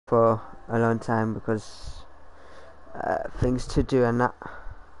for a long time because things to do and that.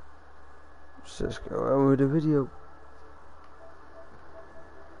 So let's go on with the video.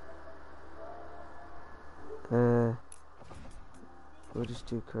 We'll just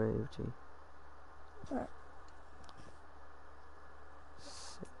do creativity. Right.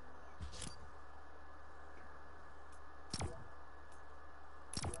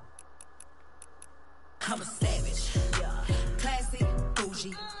 I'm a savage, yeah. Classy,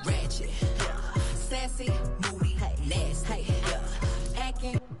 bougie, ratchet, yeah. Sassy, moody, nasty, yeah.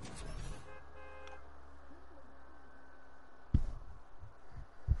 Acting.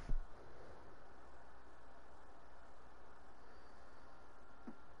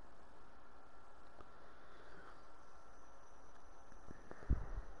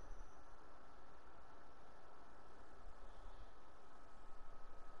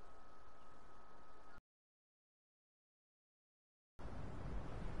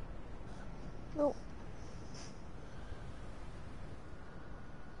 No.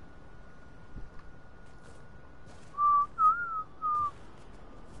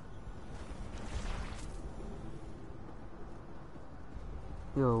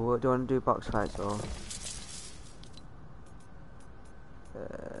 Yo, what do you want to do? Box fights or?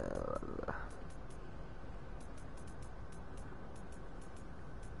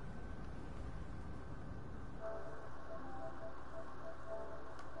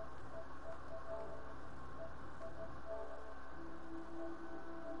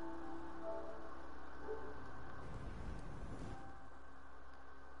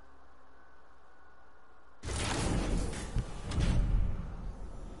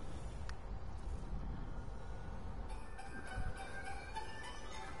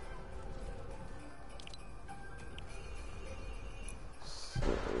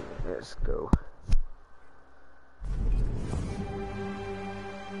 Let's go.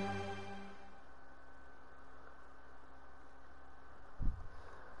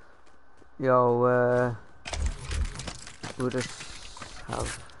 Yo, we'll just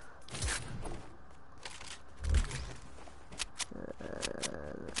have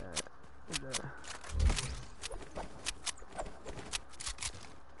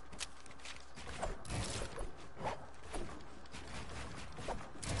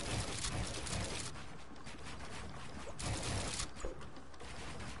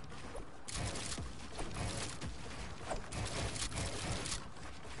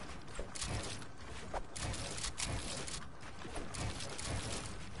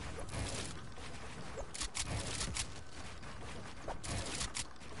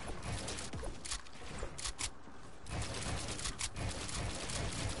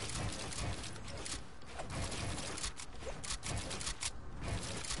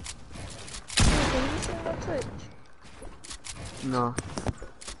Twitch? no.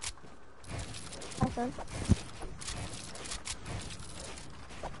 Okay.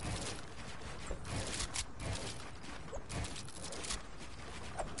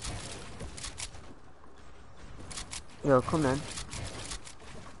 Yo, come then.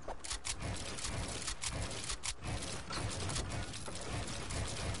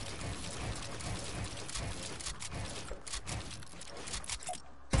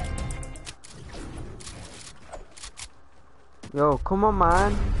 Yo, come on,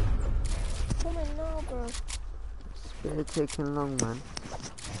 man. Come in now, bro. It's been taking long, man.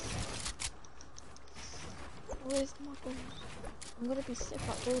 Where's my goals? I'm gonna be sick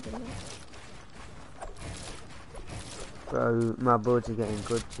at building them. Bro, my boards are getting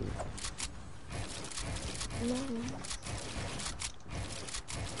good too. No.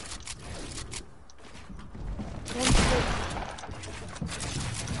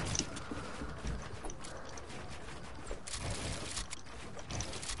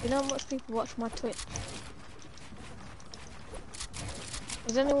 You know how much people watch my Twitch?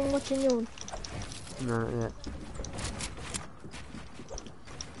 Is anyone watching yours? No, not yet.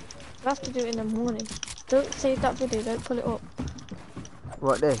 I have to do it in the morning. Don't save that video, don't pull it up.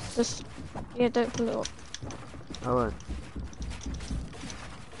 What, this? Just, yeah, don't pull it up. I won't.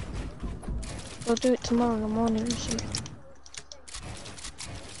 I'll do it tomorrow in the morning, you see.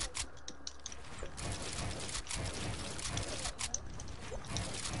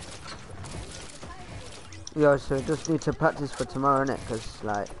 Yo, so just need to practice for tomorrow, innit? Because,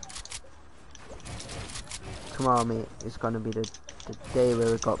 like, tomorrow, mate, is gonna be the day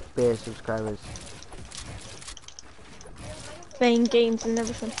where we got bare subscribers. Playing games and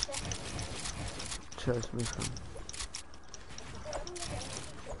everything. Trust me, fam.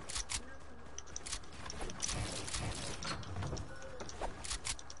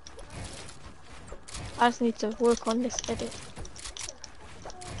 I just need to work on this edit.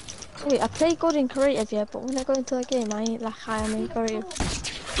 Wait, I play good in creative, yeah, but when I go into the game, I ain't like high on in creative.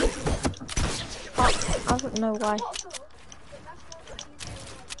 I don't know why.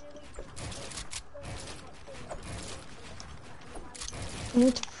 I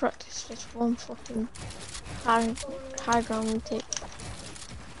need to practice this one fucking high ground retake.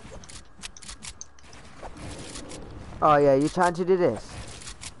 Oh yeah, you trying to do this?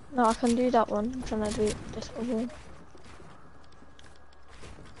 No, I can do that one. I'm trying to do this other one.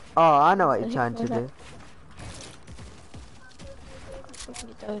 Oh, I know what you're Hit trying me to that. do. I think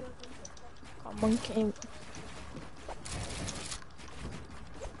you don't. Got a monkey.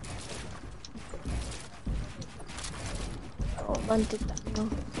 Oh, man did that. No,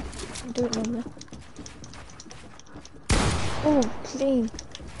 I do it no more. Oh, clean.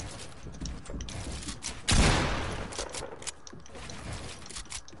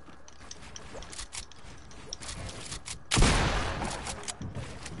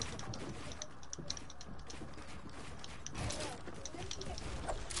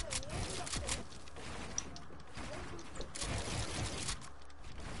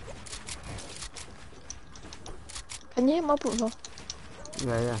 Can you hit my button?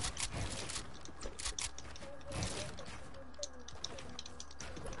 Yeah, yeah.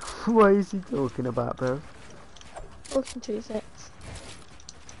 What is he talking about, bro? Talking to his ex.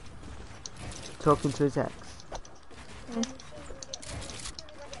 Talking to his ex? Mm.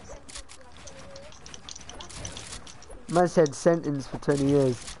 Man said sentence for 20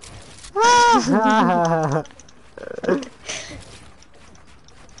 years. Oh,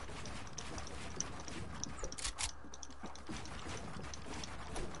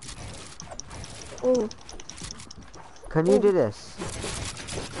 Can you Oh. do this?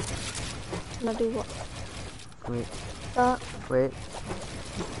 can I do what? Wait, That. wait.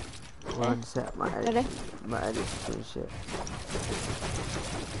 One sec, my Ready? edit's doing shit.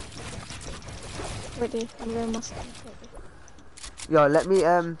 Wait, dude, I'm going my stuff. Yo, let me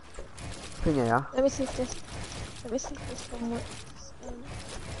ping it, yeah? Let me see if this. Let me see if this one works.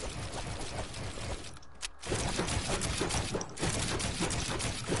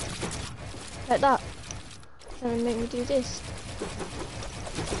 Like that. Then make me do this.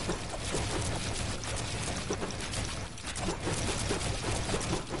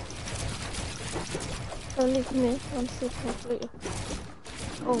 Don't leave me. I want to see if I can flip you.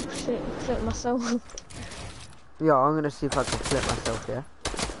 Oh shit, I flipped myself. Yo, I'm gonna see if I can flip myself, yeah?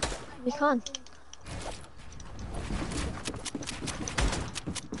 You can.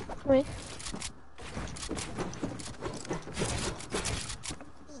 Come here.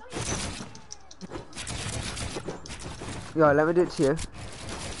 Yo, let me do it to you.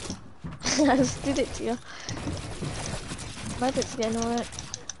 I just did it to you. My bit's getting alright.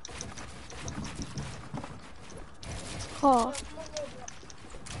 Car.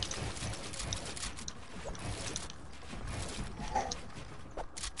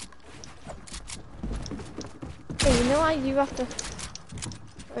 Hey, you know why you have to...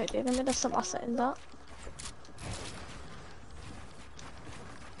 Wait, dude, let me just some asset in that.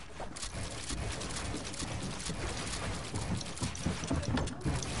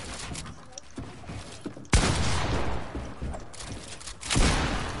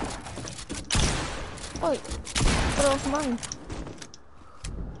 Oh, get off mine.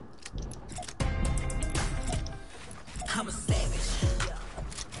 I'm a savage.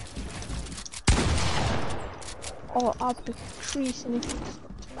 Oh, I'll be creasing if you just...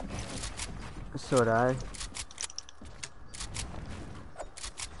 So would I.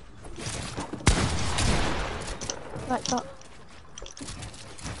 Like that.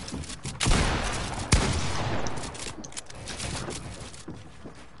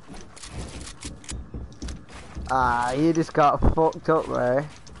 Ah, you just got fucked up, right?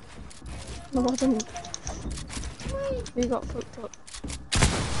 No, I didn't. You got fucked up.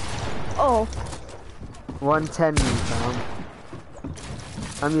 Oh, 110 you found.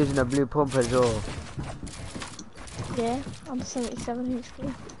 I'm using a blue pump as well. yeah, I'm 77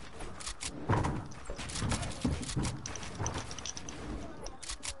 HP.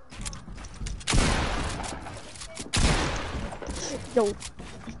 Yo.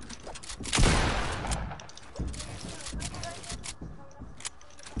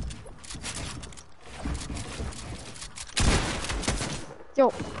 Yo.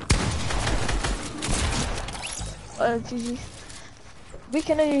 GG. We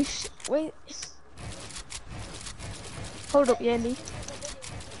can only wait. Hold up, Yandy.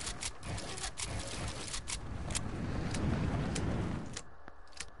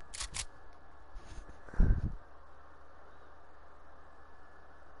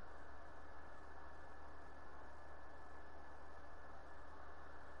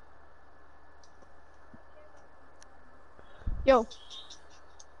 Yo.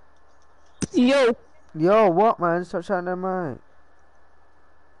 Yo. Yo, what, man? Stop shouting at mine.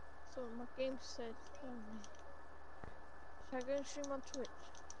 So my game said, tell me. Should I go and stream on Twitch?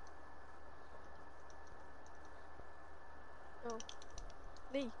 Yo.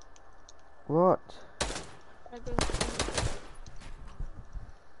 Lee. What? Should I go and stream on Twitch?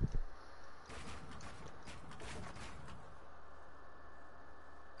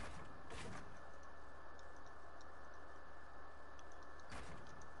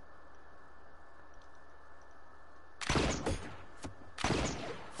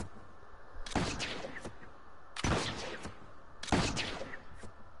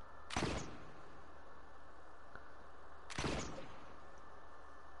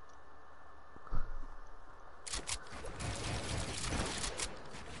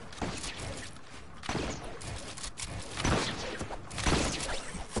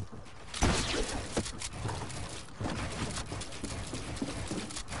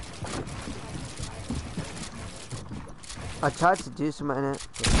 I tried to do something in it,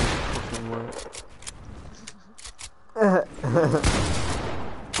 but it didn't fucking work.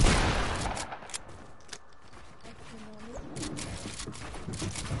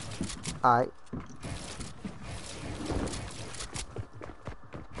 Alright.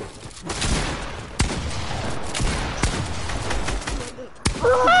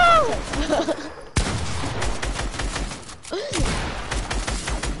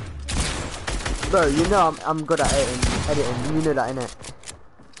 Bro, you know I'm good at editing. You know that, innit?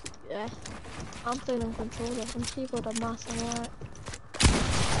 Yeah. I'm playing on controller and keyboard and mouse and alright.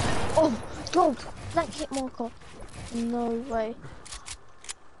 Oh, go! That hit marker. No way.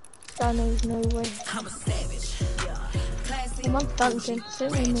 That knows no way. I'm a savage. Yeah. Classy. The man's dancing.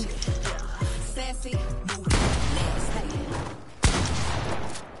 Sit with me. Sassy. Moody. Nasty.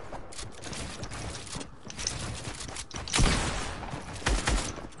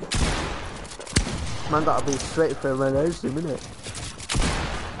 Man gotta be straight for my nose, innit?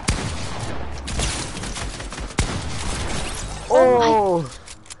 Oh!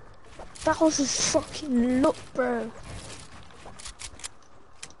 That was his fucking look, bro.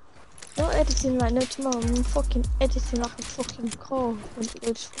 Not editing like no tomorrow. I'm fucking editing like a fucking car when it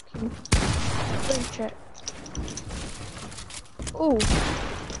goes fucking frame check. Oh.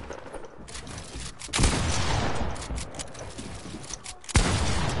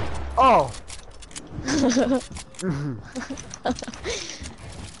 Oh!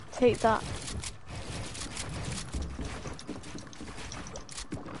 Take that.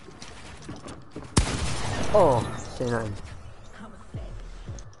 Oh! Say nothing.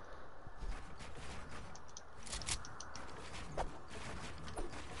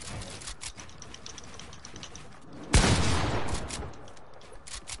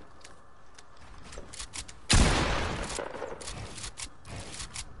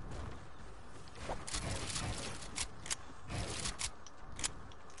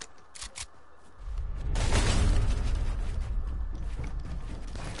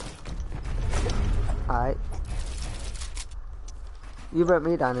 Alright. You broke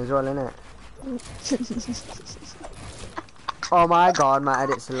me down as well, innit? Oh my god, my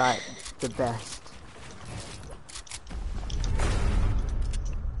edits are like the best.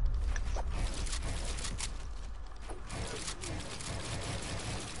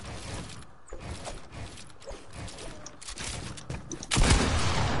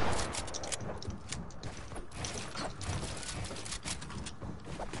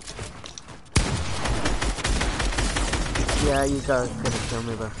 Yeah, you go. Gonna kill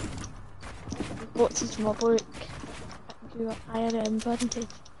me, bro. What's this my break? I had an advantage.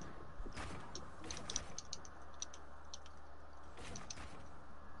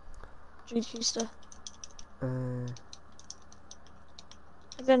 GG stuff.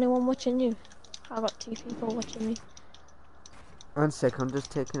 Is anyone watching you? I got 2 people watching me. 1 sec, I'm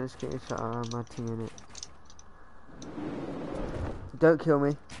just taking a screenshot of my team in it. Don't kill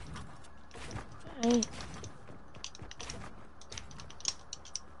me. Hey.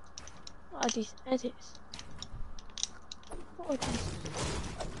 What are these edits? What are these?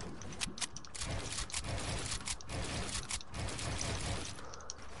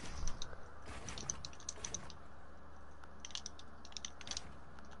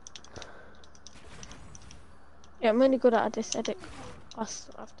 Yeah, I'm really good at this edit class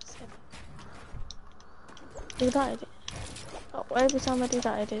after this edit. Do that edit. Oh, every time I do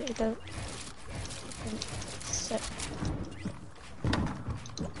that edit, it don't sit.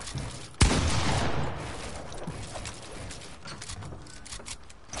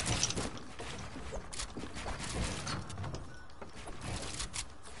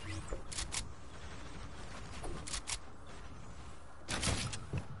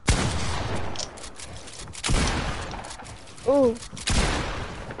 Oh.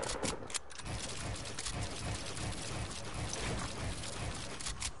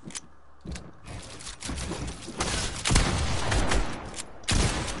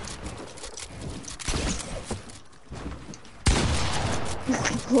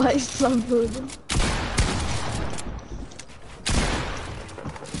 What is that building?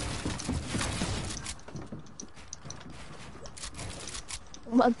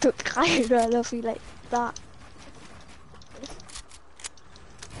 Man tut keiner auf wie like that.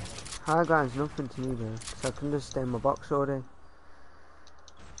 High ground's nothing to me though, so I can just stay in my box all day.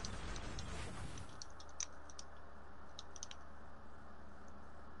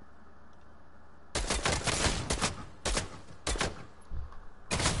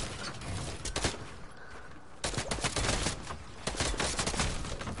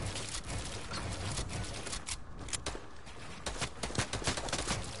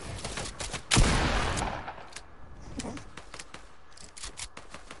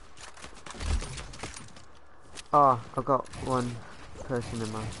 Oh, I got one person in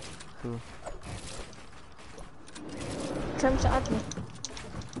my thing. Come to add me.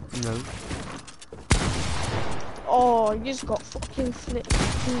 No. Oh, you just got fucking flipped.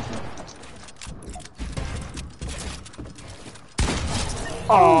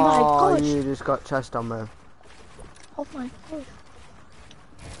 Oh my gosh! You just got chest on me. Oh my god.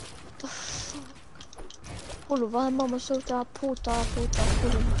 The fuck? Hold on, vad mamma sluta puta.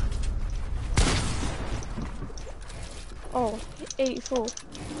 Oh, 84.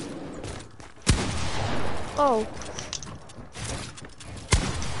 Oh.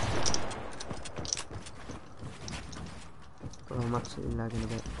 Oh, I'm absolutely lagging a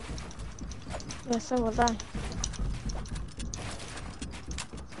bit. Yeah, so was I.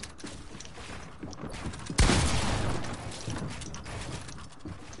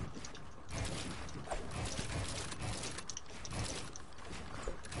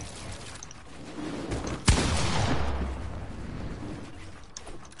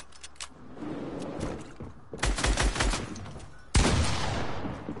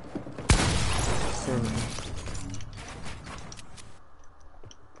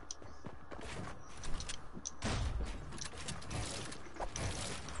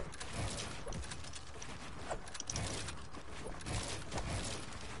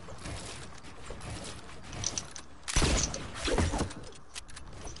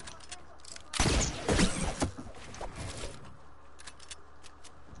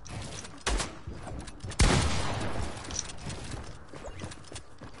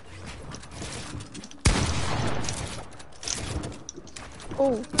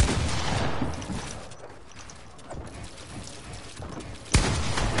 Oh.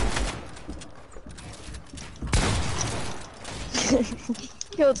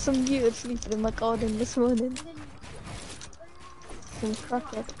 Killed some dude sleeping in my garden this morning. Some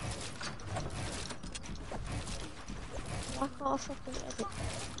crackhead. Why can't I fucking edit?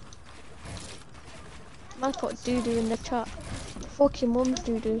 I put doo-doo in the chat. Fuck your mum's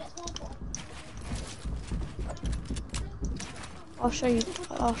doo-doo. I'll show you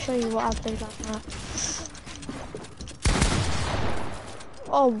what I do like that.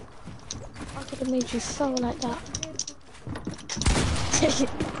 Oh, I could have made you fall like that.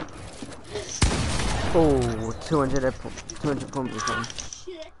 Oh, 200 pump this one.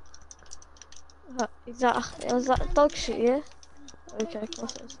 Was that dog shit, yeah? Okay, of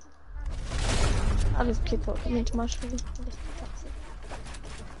course it is. I'll just keep up coming to my stream.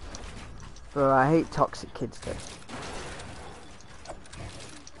 Bro, I hate toxic kids though.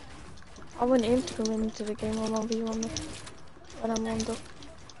 I want him to come into the game on 1v1 when I'm warmed up.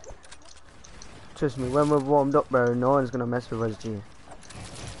 Trust me, when we're warmed up, bro, no one's gonna mess with us, G.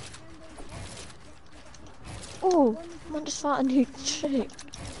 Oh, man just found a new trick.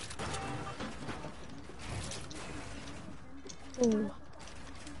 Oh.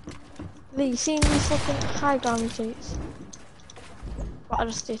 Lee, you seen these fucking high ground cheats? What I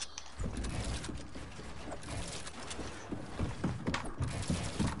just did.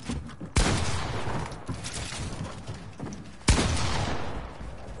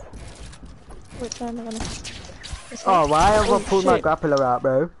 Which one am I gonna... Oh, why have I Oh, pulled my shit. grappler out,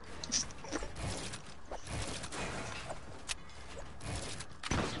 bro?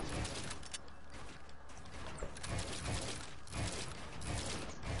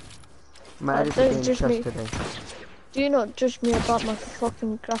 My Right, editor don't getting judge chest me. today. Do not judge me about my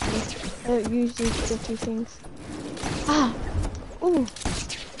fucking graphics. I don't use these dirty things. Ah! Ooh!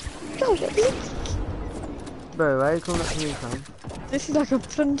 Go, Bro, why are you coming up to me, fam? this is like a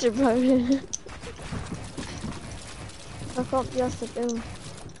plunger, bro. I can't be asked to do.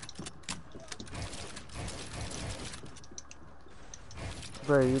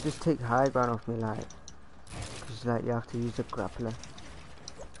 Bro, you just take high ground off me, like. Because, like, you have to use a grappler.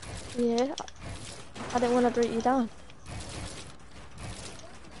 Yeah. I didn't want to break you down.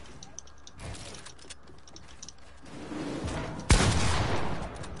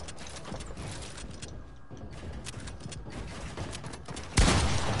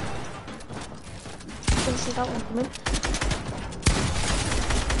 Didn't see that one coming.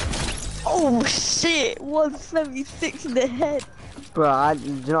 Oh shit! 176 in the head. Bro,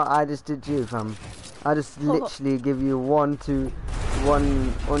 you know what I just did to you, fam? I just literally give you 1 to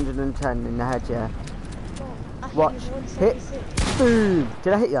 110 in the head, yeah? Oh, I hit Watch. you Hit. 176. Boom!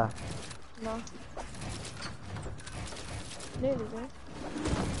 Did I hit ya? No. Nearly there.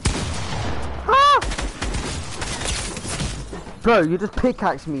 Ah! Bro, you just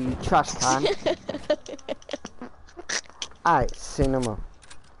pickaxe me, you trash can. Alright, cinema.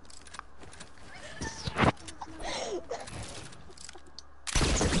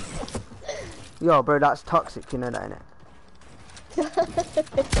 Yo, bro, that's toxic, you know that, innit?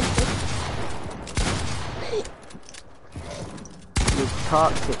 You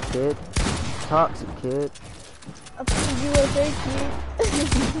toxic, kid. Toxic, kid. I thought you were joking.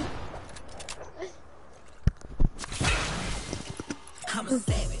 I'm a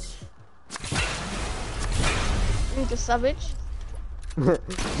savage. You're just savage.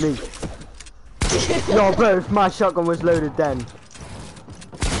 Me. Yo, bro, if my shotgun was loaded then.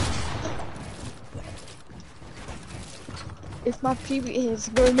 If my PB is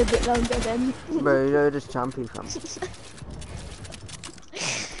going a bit longer then. Bro, you're just champion, fam.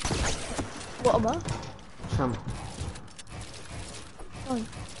 What am I? Champ. Oh.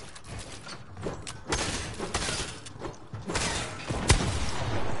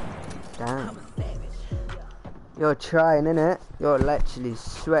 Damn. You're trying, innit? You're literally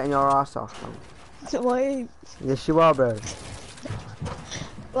sweating your ass off, fam. Why? Yes, you are, bro.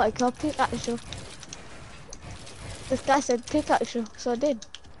 Like, I'll pickaxe you. This guy said pickaxe you, so I did.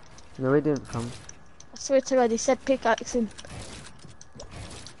 No, we didn't, fam. I swear to God, he said pickaxe him.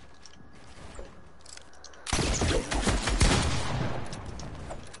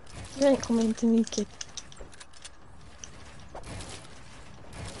 You ain't coming to me, kid.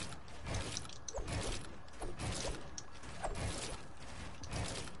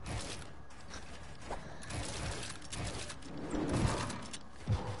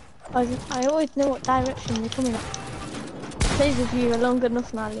 I always know what direction you're coming at. Plays with you long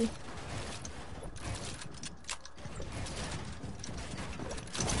enough, Nally.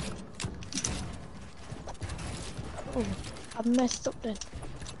 Oh, I've messed up then.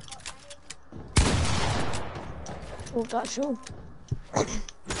 Oh, that's all.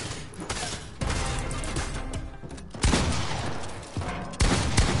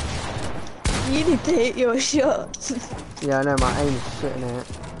 You need to hit your shots. Yeah, I know, my aim is shit,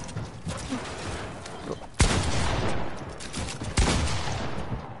 innit?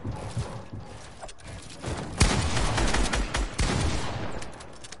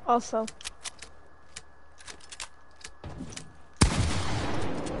 Also.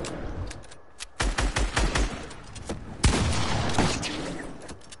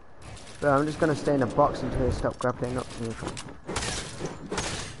 Bro, I'm just gonna stay in the box until they stop grappling up to me.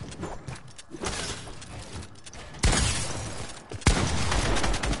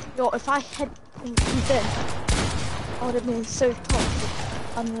 Yo, if I had you then, I would have been so toxic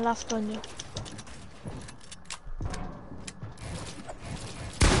and laughed on you.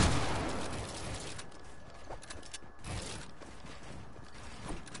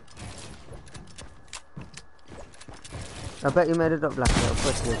 I bet you made it up like a little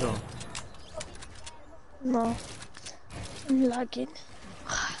pussy as well. No, I'm lagging.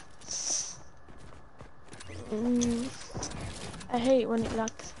 I hate when it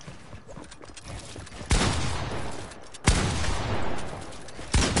lags.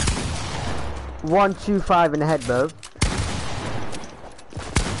 One, 2, 5 in the head, bro.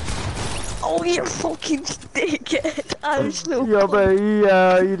 Oh, you fucking dickhead! I'm so Yo, bro,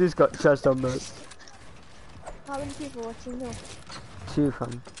 you just got trust on, bro. How many people watching now? 2,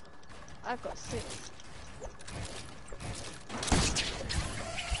 fam. I've got 6.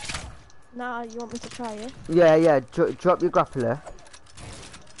 Now you want me to try it? Yeah, drop your grappler.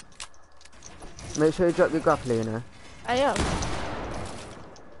 Make sure you drop your grappler, you know. I am.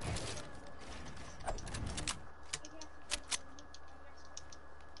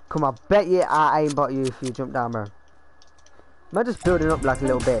 Come on, bet you I aimbot you if you jump down, bro. I'm just building up like a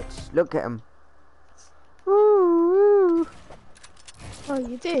little bitch. Look at him. Woo! Oh,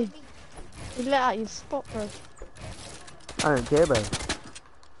 you did? You let out your spot, bro. I don't care, bro.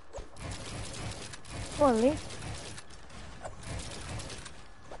 Come on, Lee.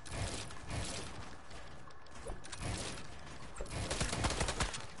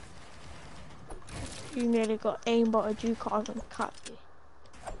 You nearly got aimbotted, you can't even cut you.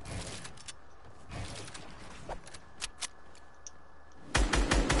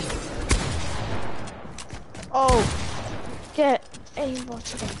 Oh, get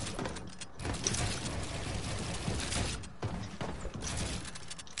aimbotted.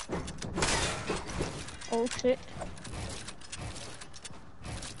 Oh shit.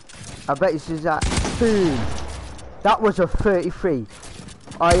 I bet this is that. Boom! That was a 33.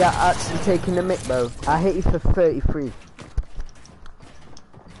 Oh yeah, actually taking the mic though. I hit you for 33.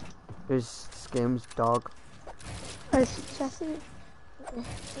 This game's dog. Oh, Jesse.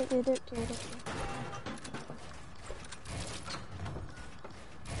 Do it.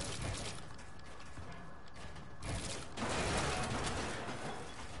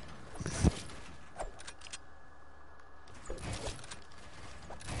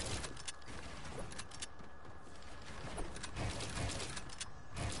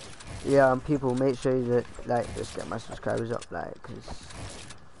 Yeah, and people, make sure that, like, just get my subscribers up, like, cause...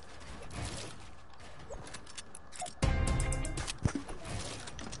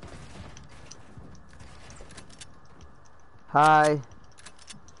 Hi!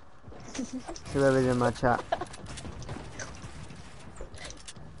 Whoever's in my chat.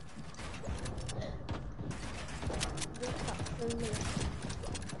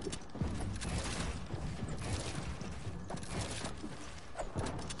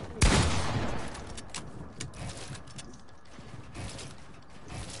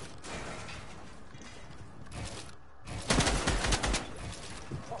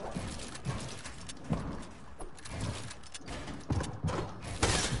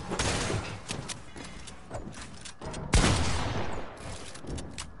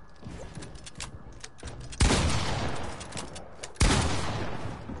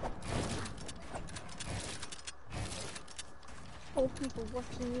 All people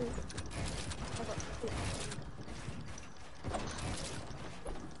watching you. I got shit.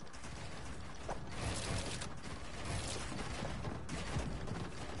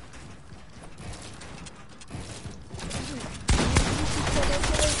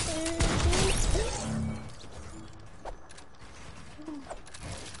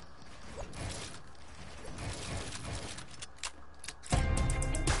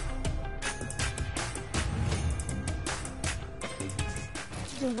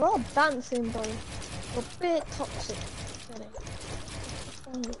 You're all dancing, bro. You're a bit toxic. Get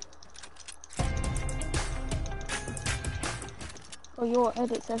it? Oh, your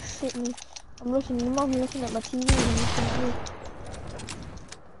edits are shit me. I'm looking at my TV and I'm looking at you.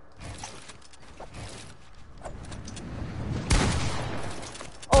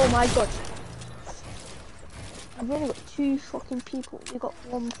 Oh my god. I've only got 2 fucking people. You got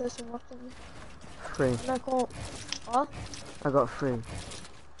 1 person watching me. 3. And I can't. What? I got 3.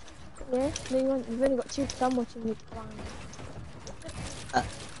 Yeah, no, you've only got 2 because I'm watching you blind.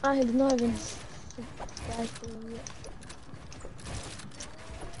 I have not even subscribed to you yet.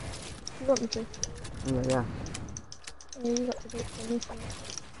 You want me to? Yeah. Yeah, you got to do it for me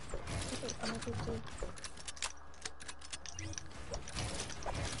first. I think I'm happy too.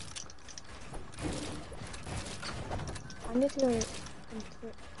 I need to go into it.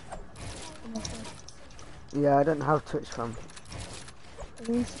 On my phone. Yeah, I don't have Twitch fam.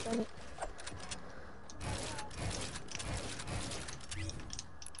 I need to spell it.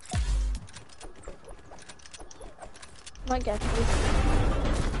 Might get this.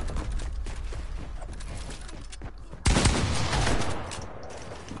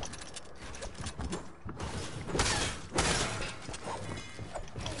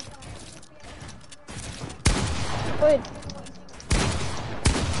 Wait.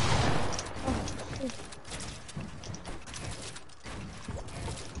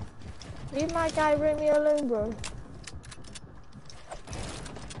 Leave my guy, leave me alone, bro.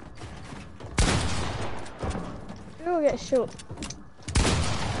 You'll get shot.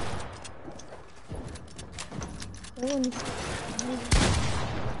 No one needs to.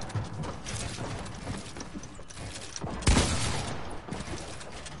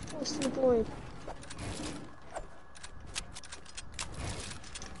 What's the void?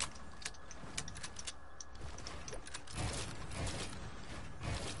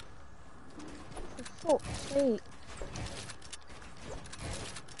 For fuck's sake.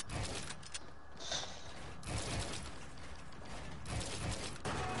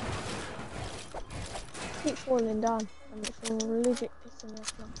 Keep falling down and it's legit pissing me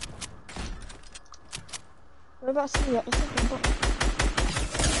off now. What about see at the second bottom?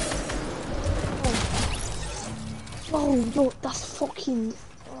 Oh, no, that's fucking.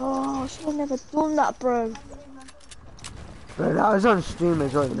 Oh, I should have never done that, bro. But that was on stream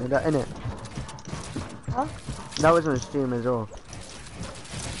as well, you know that, innit? Huh? That was on stream as well.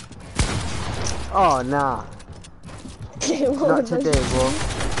 Oh nah, not today, bro.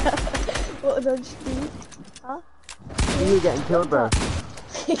 What was on stream? Huh? You getting killed, bro?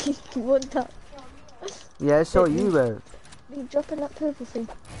 What that? Yeah, I saw you, bro. You dropping that purple thing?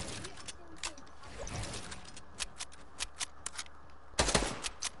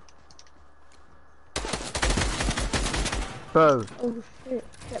 Bro, Oh shit,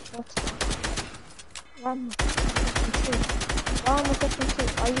 get bottom. Why am I fucking two? Why am I fucking two?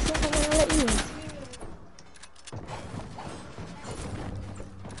 Are you think I'm gonna let you in?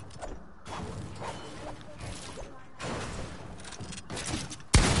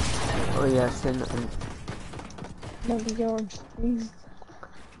 oh yeah, send nothing. Maybe you're on stream.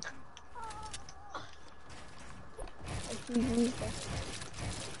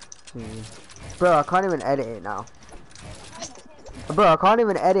 Bro, I can't even edit it now. Bro, I can't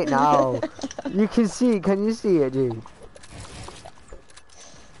even edit now. You can see it, can you see it, dude?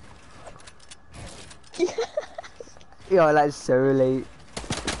 Yo, like so late.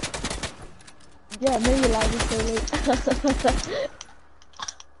 Yeah, maybe live is so late.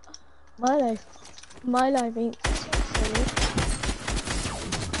 My life ain't so late.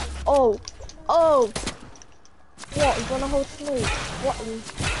 Oh, oh! What, you wanna hold snake? What are you?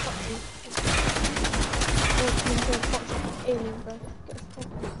 What are you? Alien, bro. Get the fuck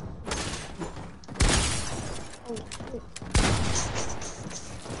out. Oh, shit.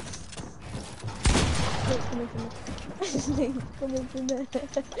 Snake's coming from there. Snake's coming from there.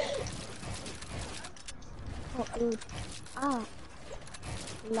 Oh, dude. Ah.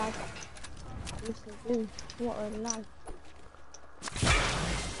 Lag. Yes, I do. What a lag.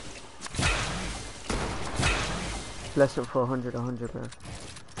 Bless up for 100, bro.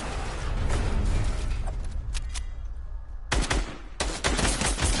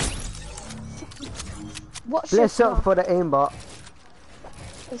 What's Bless your up for the aimbot.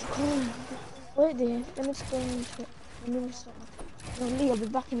 It's cool. Wait there. Let me just go into it. Let me restart. No, Lee, I'll be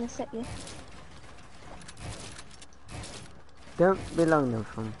back in a sec, yeah? Don't be long enough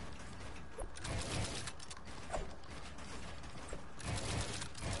from.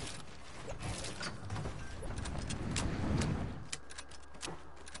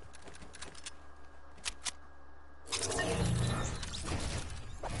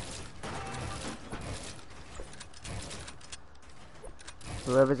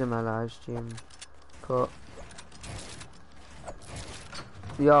 Whoever's in my live stream, cut.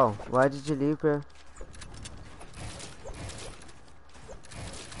 Yo, why did you leave, bro?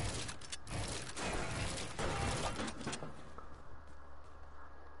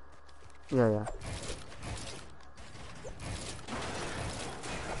 Yeah.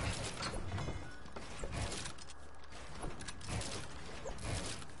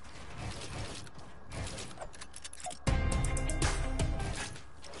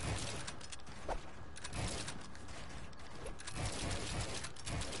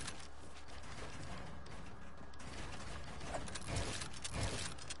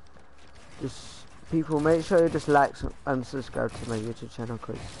 Just people, make sure you just like and subscribe to my YouTube channel,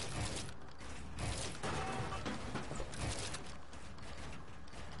 cause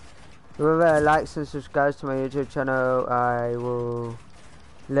whoever likes and subscribes to my YouTube channel, I will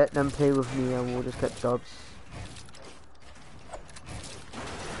let them play with me and we'll just get jobs.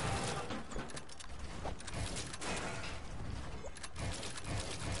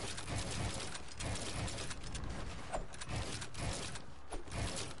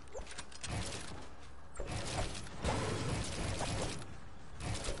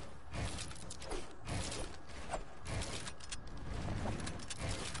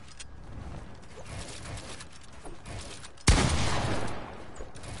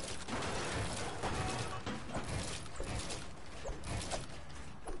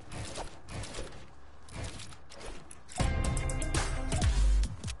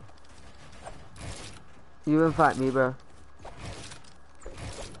 You invite me, bro.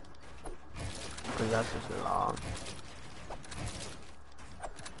 Cause that's just long.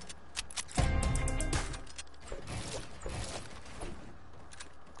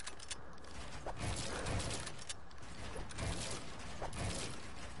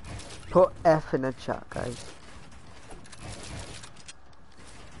 Put F in the chat, guys.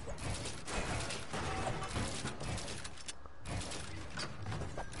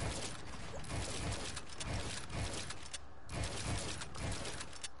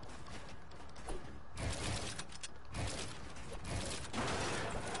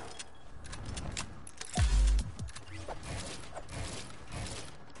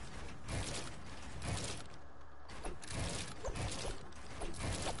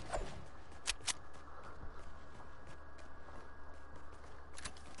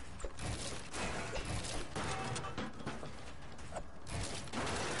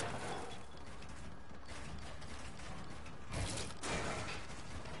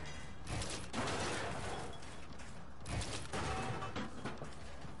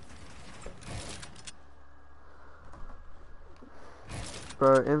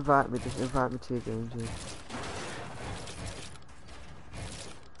 Bro, invite me. Just invite me to your game, dude.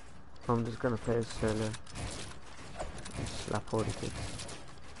 I'm just gonna play a solo. And slap all the kids.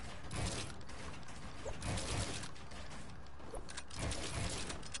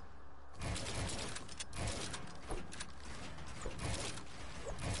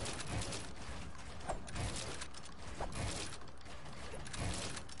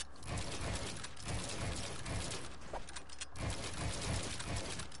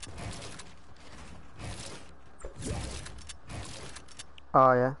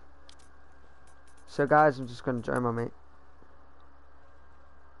 Oh yeah. So guys, I'm just gonna join my mate.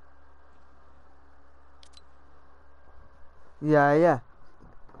 Yeah.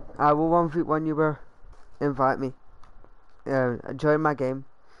 I will 1v1 you, bro. Invite me. Join my game.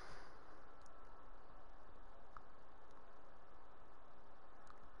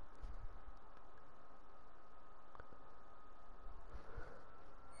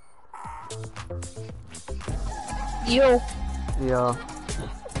 Yo, Yeah.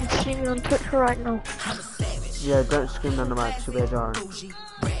 I'm streaming on Twitch right now. Yeah, don't scream on the mic, she'll be jarring.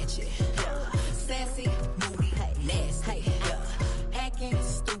 Sassy, moody, nasty, acting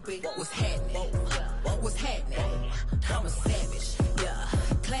stupid. What's happening? What's happening? I'm a savage, yeah.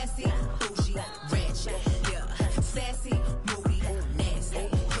 Classy, bougie, ratchet, yeah. Sassy, moody, nasty,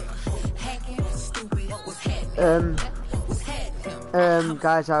 hacking, stupid. What's happening?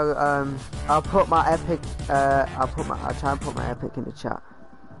 Guys, I'll put my epic. I'll try and put my epic in the chat.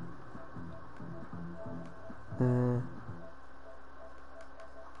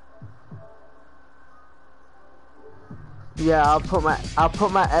 Yeah, I'll put my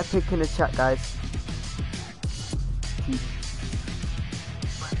epic in the chat, guys.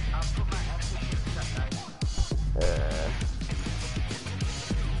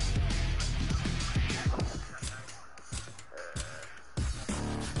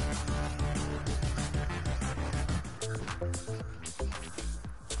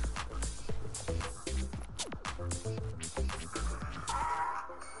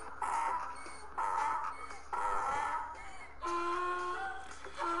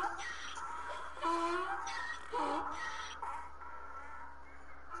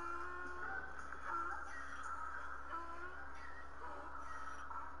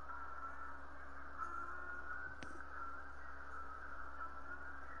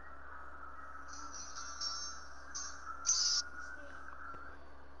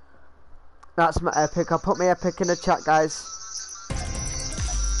 That's my epic. I'll put my epic in the chat, guys.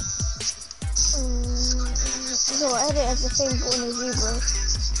 No, I edit has the same button as you, bro.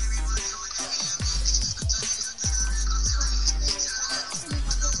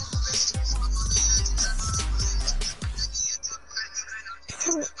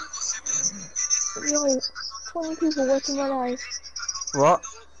 Yo, 20 people watching my live. What?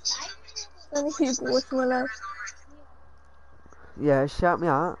 20 people watching my live. Yeah, shout me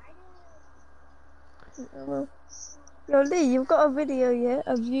out. Yo, Lee, you've got a video, yeah,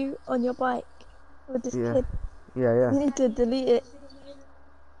 of you on your bike with this kid. Yeah. You need to delete it.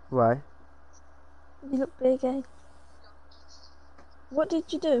 Why? You look big, eh? What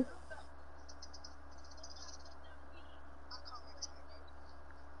did you do?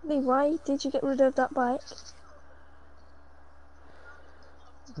 Lee, why did you get rid of that bike?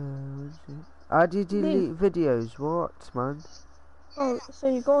 How do you delete videos? What, man? Oh, so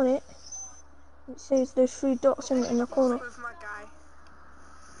you go on it. It says there's 3 dots in the corner. With my guy.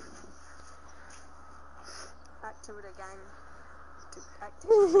 Acting with a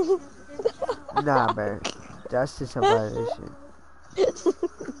gang. Nah, man. That's just a violation.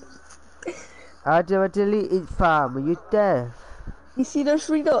 How do I delete it, fam? Are you deaf? You see those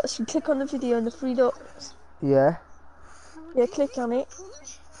 3 dots? You click on the video and the 3 dots. Yeah? Yeah, click on it.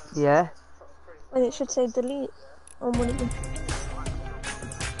 Yeah? And it should say delete on one of them.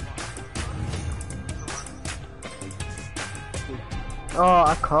 Oh,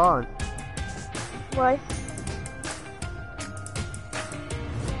 I can't. Why?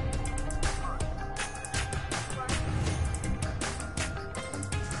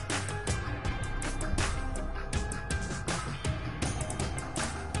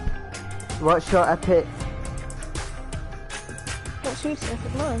 What's your epic? What's your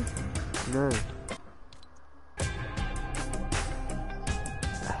epic? Mine? No.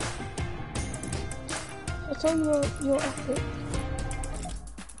 What's on your epic?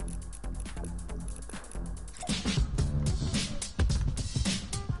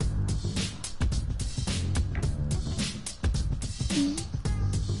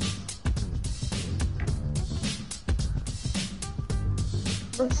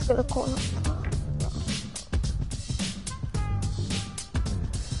 I'm just gonna call up.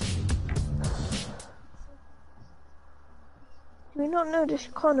 don't know this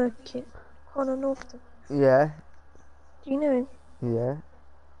Connor kid? Connor Norton. Yeah, Do you know him? yeah.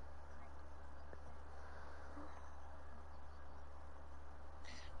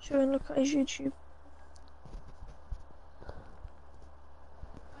 Sure, and look at his YouTube.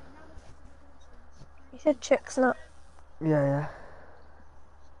 He said check Snap. Yeah, yeah.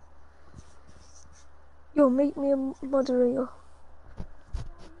 Yo, make me a moderator.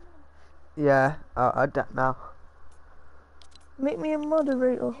 Yeah, I'll add that now. Make me a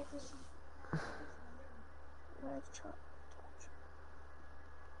moderator. Live chat.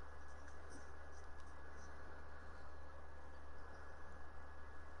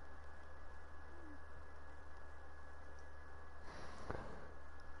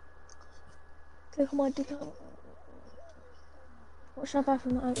 Click on my dick. What should I buy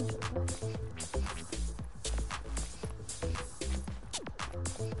from the item shop?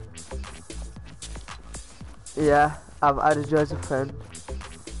 Yeah, I've added you as a friend.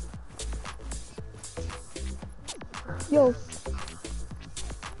 Yo.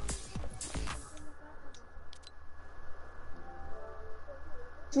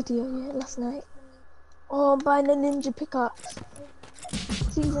 Video, yeah, last night. Oh, I'm buying a ninja pickaxe.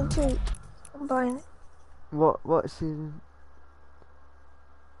 Season 2. I'm buying it. What season?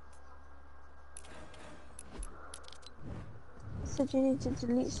 Said you need to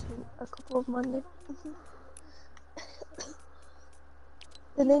delete a couple of my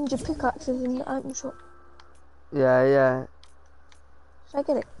The ninja pickaxe is in the item shop. Yeah, yeah. Should I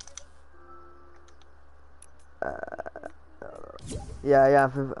get it? Yeah,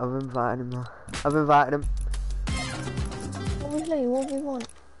 I've invited him now. I've invited him. What we play? What we want?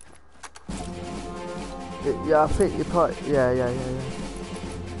 Yeah, I think you part. Yeah.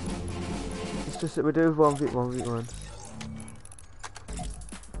 It's just that we're doing 1v1.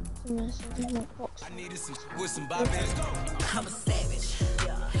 Box. I needed some with some Bobby. I'm a savage.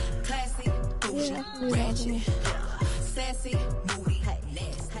 Classy, bougie, ratchet. Sassy, moody,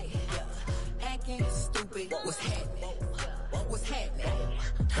 nasty. Acting stupid. What's happening? What's happening?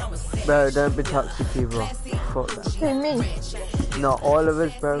 I'm a savage. Bro, don't be toxic, people. Fuck that. Who, me? Not all of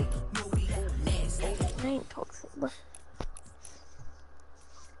us, bro. I ain't toxic, bro.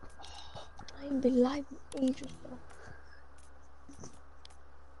 I ain't been live in ages, bro.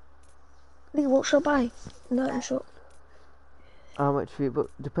 Lee, what should I buy? No, I'm sure. How much V-Bucks?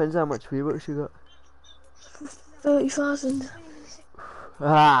 Depends how much V-Bucks you got. 30,000.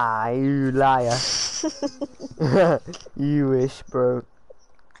 Ah, you liar. You wish, bro.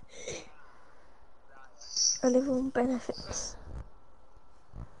 I live on benefits.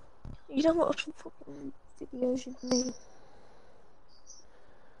 You know what fucking videos you've made?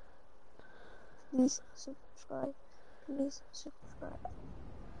 Please subscribe. Please subscribe.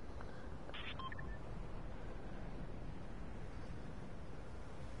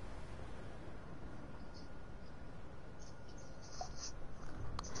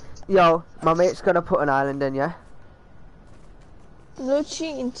 Yo, my mate's gonna put an island in, yeah? No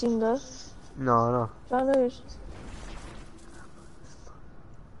cheating team though. No. I know.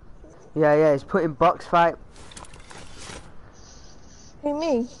 Yeah, he's putting box fight. Who,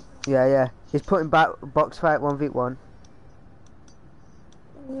 me? Yeah. He's putting back box fight 1v1.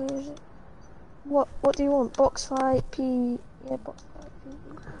 Where is it? What do you want? Box fight, P... Yeah, box fight, P...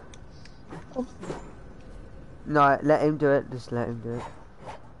 Oh. No, let him do it. Just let him do it.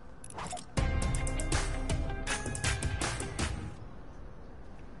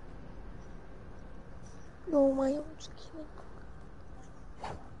 Yo, my arms are killing.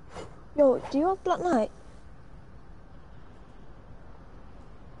 Yo, do you have Black Knight?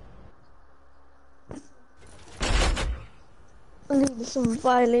 I think there's some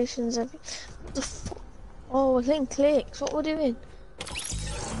violations of what the fuck? Oh, I think clicks. What we're doing?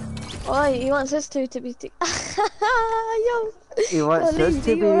 Oh, he wants us two to be Yo! He wants Yo, us Lee,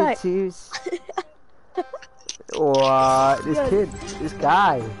 to be right? twos. What? This Yo. kid, this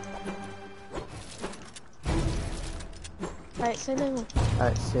guy. Right, say no more.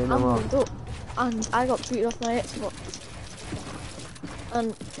 Alright, say no I'm more. warmed up, and I got booted off my Xbox.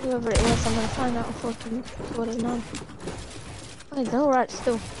 And whoever it was, I'm gonna find out fucking what it is now. I know, right?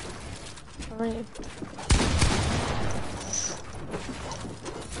 Still. Alright.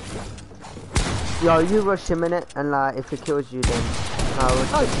 Yo, you rush him in it, and like, if he kills you, then I'll rush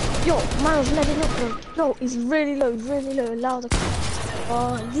him. Oh, yo, Miles, let it look, bro. Yo, he's really low, louder.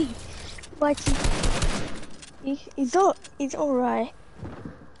 Oh, Lee, why he's alright.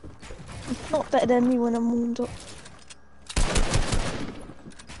 He's not better than me when I'm warmed up.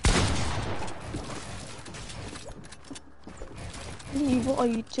 Lee, what are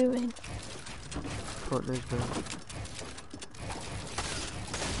you doing? Fuck this, bro.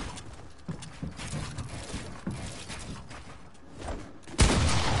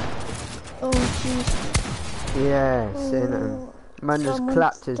 Yeah, seeing him. Man just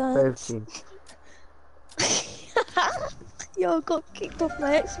clapped his both team. Yo, I got kicked off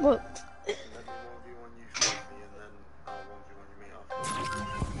my Xbox.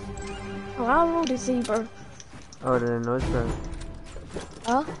 Oh, how old is he, bro? Older than us, bro.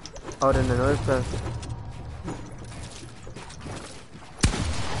 Huh? Older than us, bro.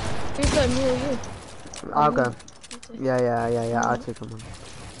 Who's going, me or you? I'll go. Yeah, I'll take him on.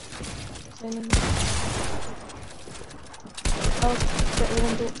 I'll get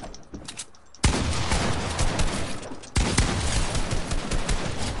one door.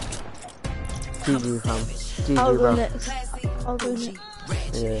 GG, fam. I'll GG, go bro. next. I'll go next.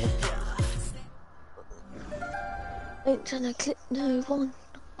 Yeah. Ain't trying to click no one.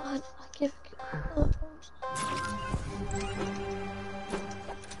 I give no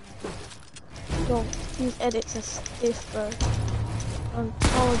Yo, these edits are stiff, bro. I'm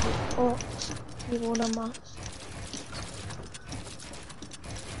target box. You want a mouse?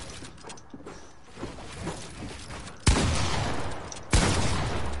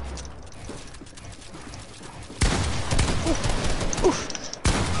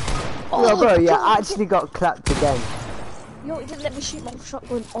 Yo, bro, you actually got clapped again. Yo, it didn't let me shoot my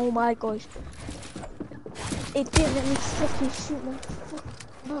shotgun. Oh my gosh. It didn't let me fucking shoot my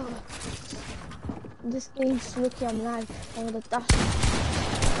fucking. This game's lucky I'm live. Oh, the dash.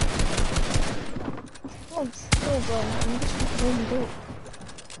 Oh, still, bro. I'm just not warmed up.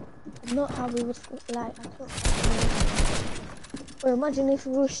 Not how we would like. I thought. Well, imagine if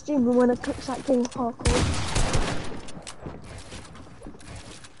we were streaming when I clicked that game hardcore.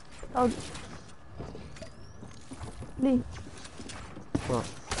 Oh. Lee. What?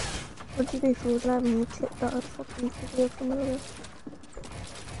 What do you do if you was live and you clicked that? I'd fucking video from over.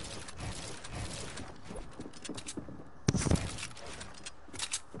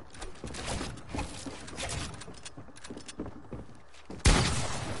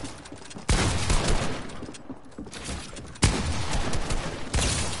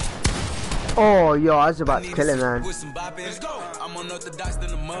 Oh, yo, I was about to kill him, man. I'm unorthodox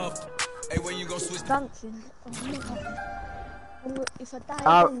than a muff. Hey, when you gon' switch Dancing. Oh, if I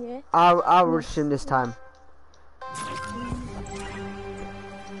die again, yeah. I'll rush him this time. I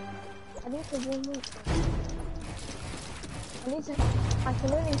need to warm up. I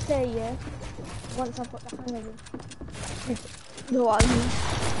can only say, yeah, once I've got the hang of it. You know what I mean?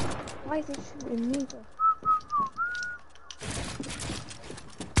 Why is it shooting me, though?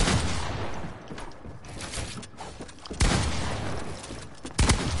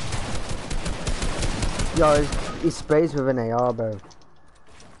 Yo, he sprays with an AR, bro.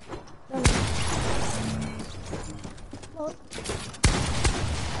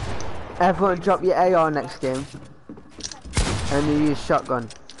 Everyone drop your AR next game. And you use shotgun.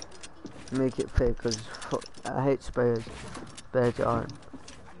 Make it fair, cause I hate sprayers. Sprayers aren't.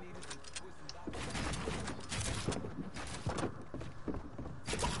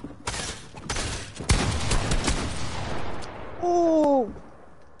 Oh!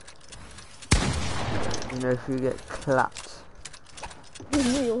 You know, if you get clapped.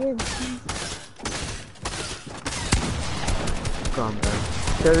 Me or him. Go on, bro.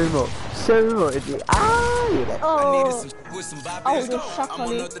 Show him up. Show him up. You get. Oh! Oh, the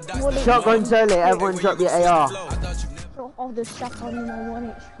shotgun. Shotguns only. Everyone drop your AR. Oh, the shotgun in my 1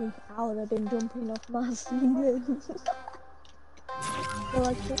 HP. I would have been jumping off my ceiling.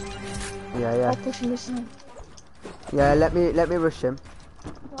 Yeah. I'll push him this time. Yeah, let me rush him.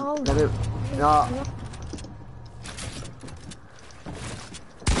 Oh. Let me. No.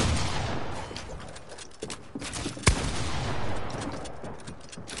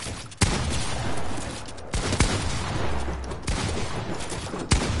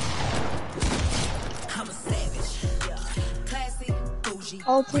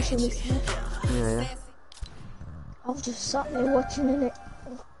 I'll push him this time. Yeah. I was just sat there watching it.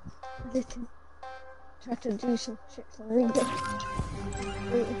 Looking. Try to do some shit for me.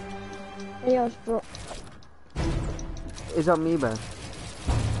 Yeah, I was brought. It's on me, bro.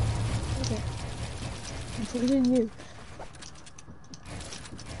 Okay. I'm pushing you.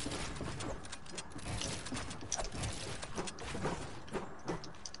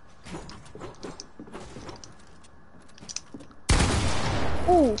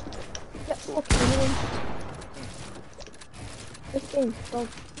 Oh! Get fucking in. This game, dog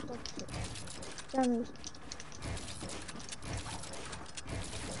shit. Jammers.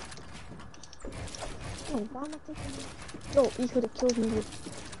 Oh, why am I taking this? No, he could have killed me with.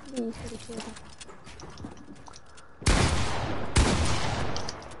 He could have killed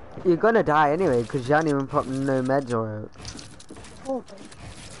me. You're gonna die anyway, because you haven't even popped no meds or out. Oh,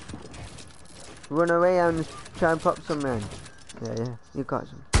 Run away and try and pop some man. Yeah, you got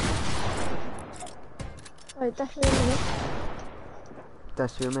some. Wait, definitely a minute.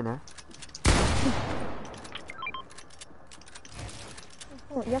 That's you a minute.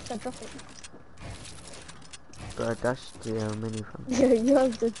 Oh, you have to drop it. Bro, that's the mini from. Yeah, you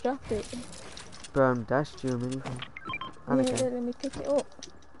have to drop it. Bro, that's the mini from. Yeah, Okay. let me pick it up.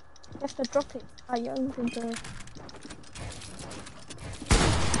 You have to drop it. Ah, your inventory.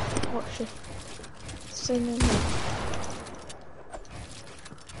 Watch it. Say no more.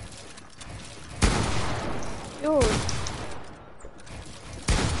 Yours.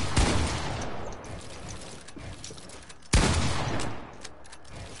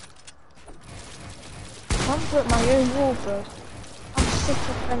 I'm putting my own wall, bro. I'm sick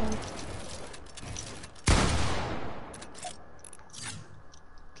of running.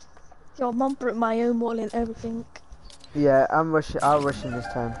 Yo, mum put my own wall and everything. Yeah, I'm rushing this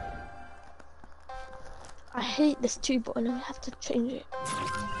time. I hate this 2 button. I have to change it.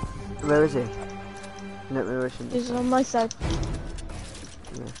 Where is he? Let me rush him this It's time. on my side.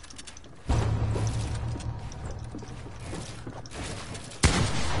 Yeah.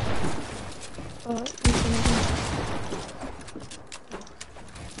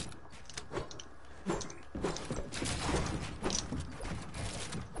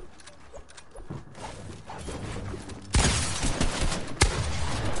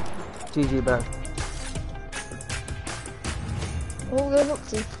 GG, bro. What are we going up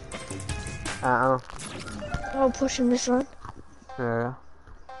to? Oh, pushing this one. Yeah.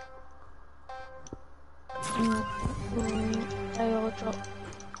 They all drop.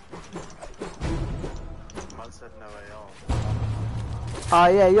 Man said no AR. Ah,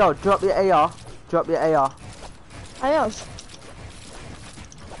 yeah, yo, drop your AR. Drop your AR. I have.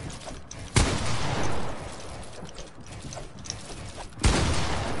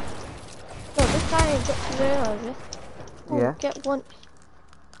 No, this guy ain't dropped his AR, is he? Oh, Yeah. get one.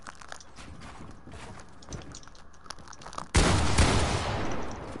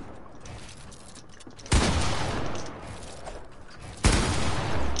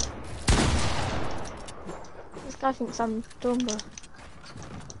 This guy thinks I'm dumb, bro.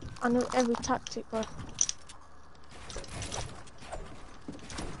 I know every tactic, bro.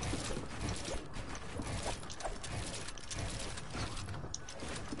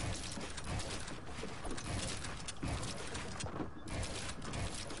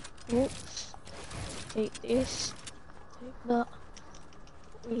 Oops. Take this. Take that.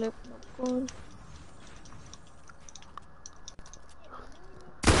 Reload my gun.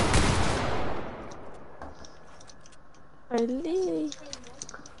 Really?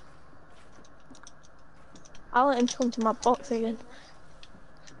 I want him to come to my box again.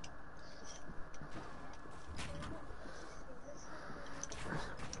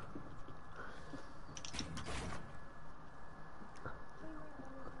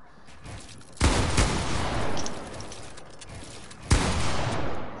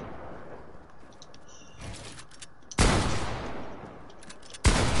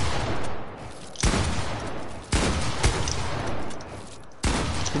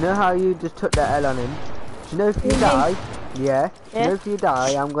 Do you know how you just took that L on him? Do you know if you Mhm. die? Yeah. Do you Yeah. know if you die,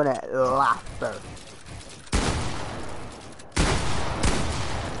 I'm gonna laugh, bro.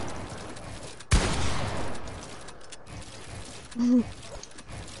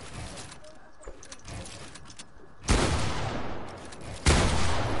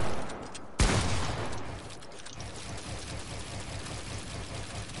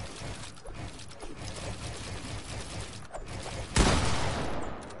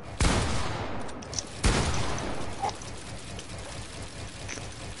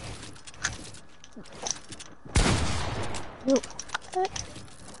 Yo.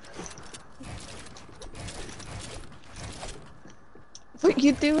 What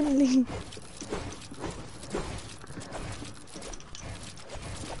you doing, Lee?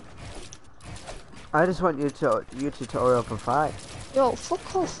 I just want you to hurry up and fight. Yo,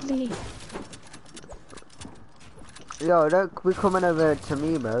 fuck off, Lee. Yo, don't be coming over to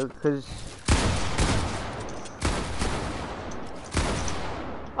me, bro, because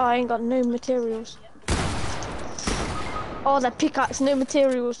Oh, I ain't got no materials. Oh, the pickaxe, no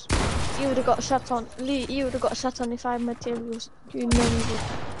materials. You would have got shot on. Lee, you would have got shot on if I had materials. You know you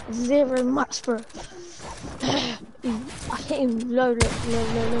would. 0 max, bro. I hit him low.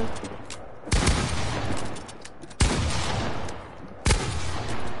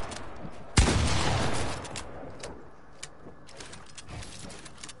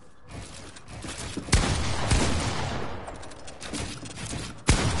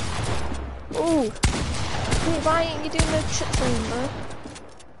 Ooh. Wait, why ain't you doing no trick for him, bro?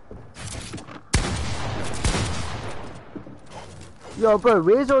 Yo, bro,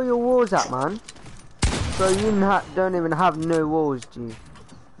 where's all your walls at, man? Bro, you don't even have no walls, G.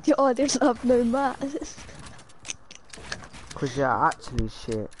 Yo, I didn't have no mats. Cause you're actually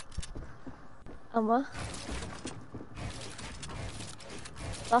shit. Am I?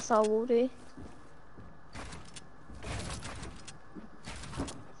 That's how we'll do.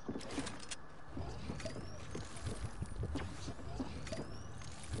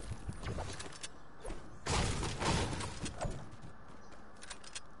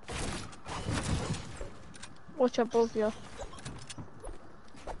 Watch above you.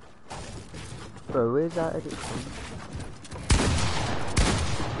 Bro, where's that edit from?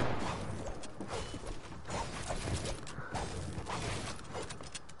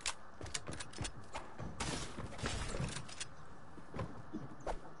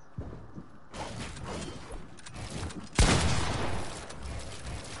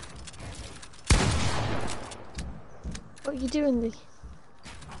 What are you doing, Lee?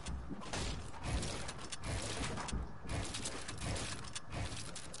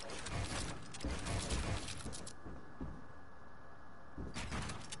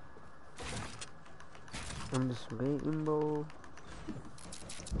 I'm just waiting, bro.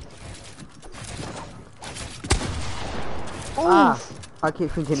 Oh! Ah! I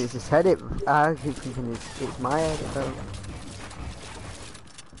keep thinking it's his head. I keep thinking it's my head. Bro.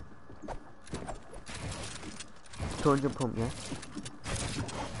 200 pump, yeah?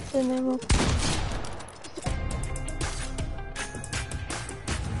 The name of...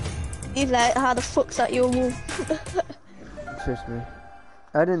 He's like, how the fuck's that your wall? Trust me.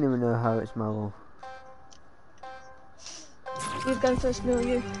 I don't even know how it's my wall. You're going first, me or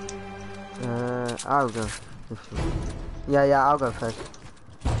you? I'll go. If you... Yeah, I'll go first.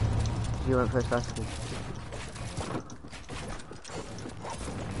 You went first last week.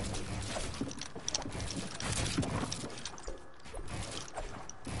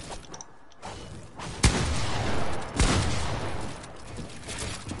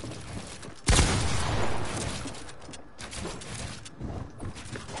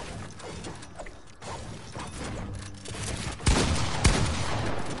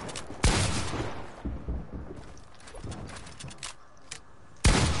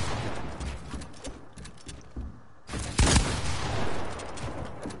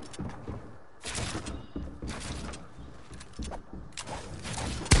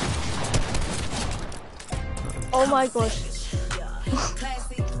 Oh my gosh.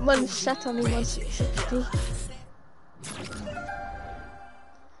 Man shot on me 160.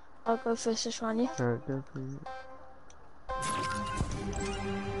 I'll go first this one, yeah? Alright, go for it.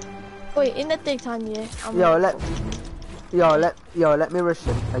 Wait, in the daytime, yeah? Let me rush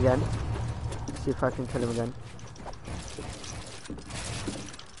him again. See if I can kill him again.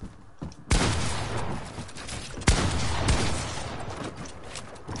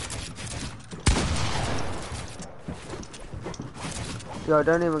 Yo,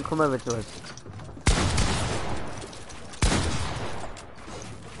 don't even come over to us.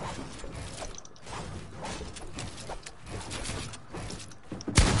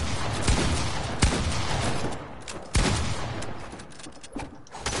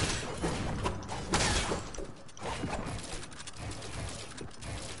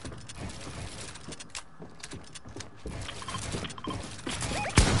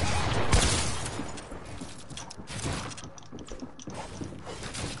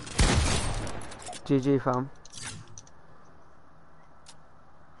 GG, fam.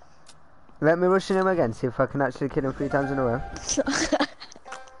 Let me rush him again, see if I can actually kill him 3 times in a row.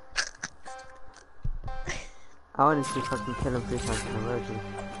 I want to see if I can kill him 3 times in a row,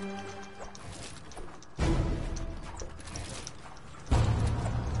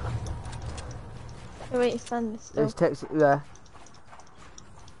 G. Wait, stand still. It's text, yeah.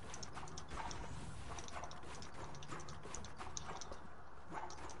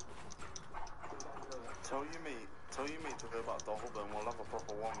 Tell you mate to go back to hub and we'll have a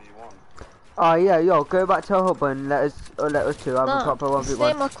proper 1v1. Oh yeah, yo, go back to hub and let us two have a proper No, stay in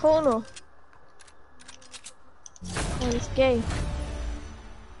 1v1. my corner. Oh, it's gay.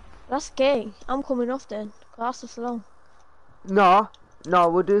 That's gay. I'm coming off then. That's just long. No,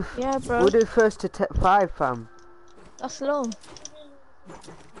 we'll do. Yeah, bro. We'll do first to 5, fam. That's long.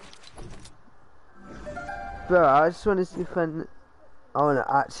 Bro, I just want to see if I want to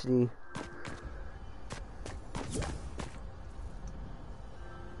actually.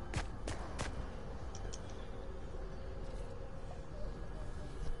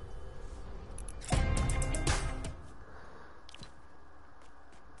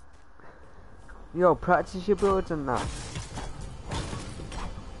 Yo, practice your builds and that.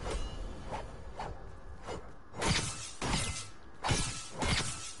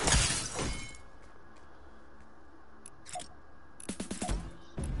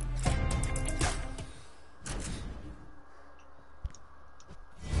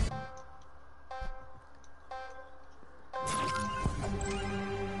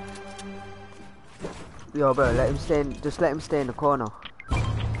 Yo, bro, let him stay in, just let him stay in the corner.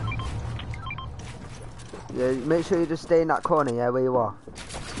 Yeah, make sure you just stay in that corner, yeah, where you are.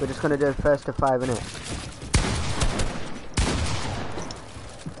 We're just gonna do it first to 5 minutes.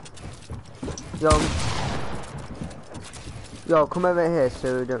 Yo, come over here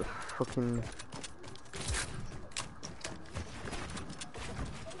so we don't fucking...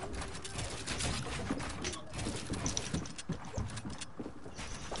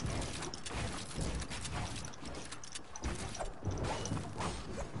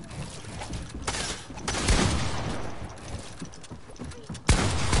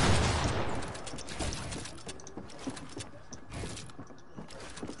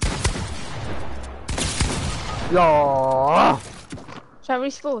 Yo! Shall I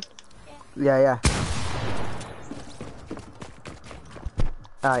respawn? Yeah.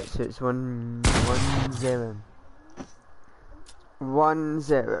 Alright, so it's 1-0.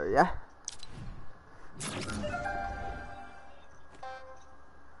 1-0, yeah?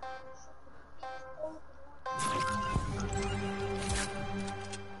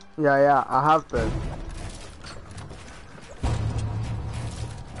 Yeah, I have been.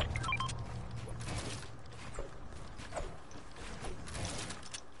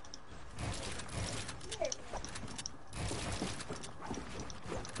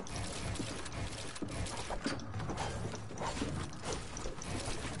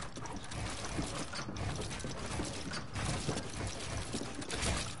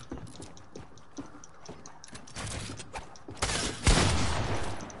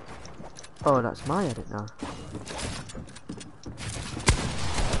 Oh, that's my edit now.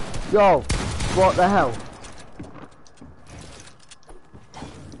 Yo, what the hell?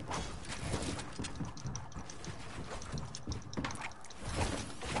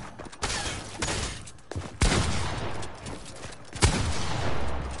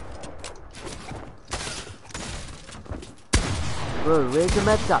 Bro, where's the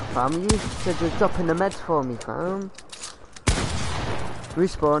meds at, fam? You said you're dropping the meds for me, fam.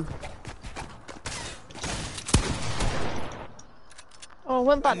 Respawn. Oh,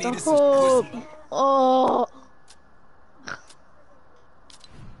 went back to home. Oh.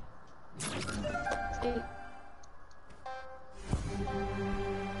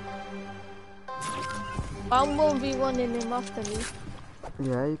 I'm 1v1ing him after me.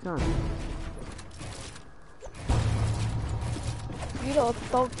 Yeah, you can. You lot are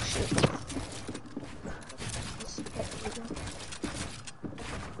dog shit.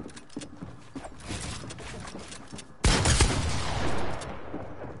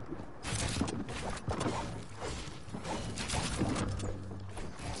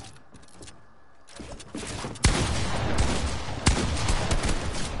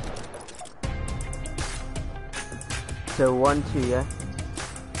 So 1-2, yeah?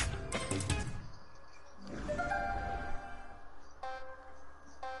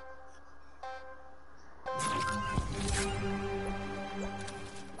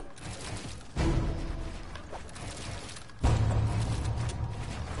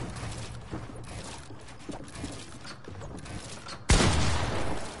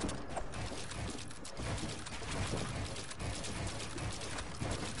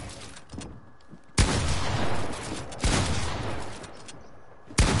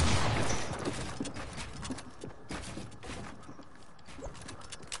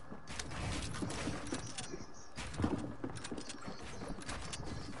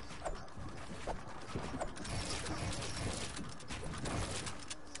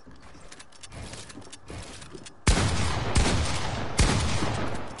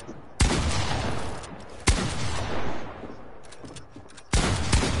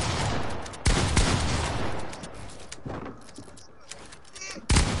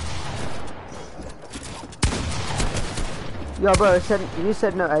 Yo, bro, you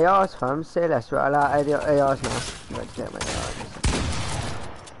said no ARs, fam. Say less, right? I like ARs now. Let's get my ARs.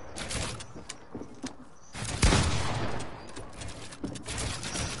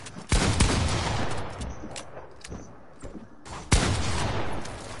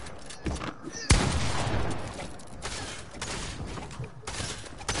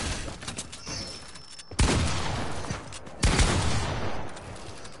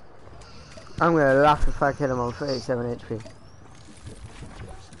 I'm gonna laugh if I kill him on 37 HP.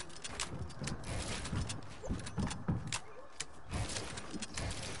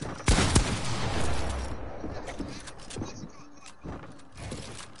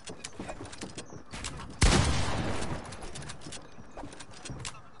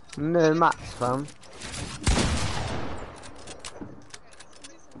 No max, fam.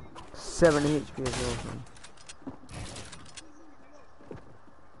 7 HP as well, fam.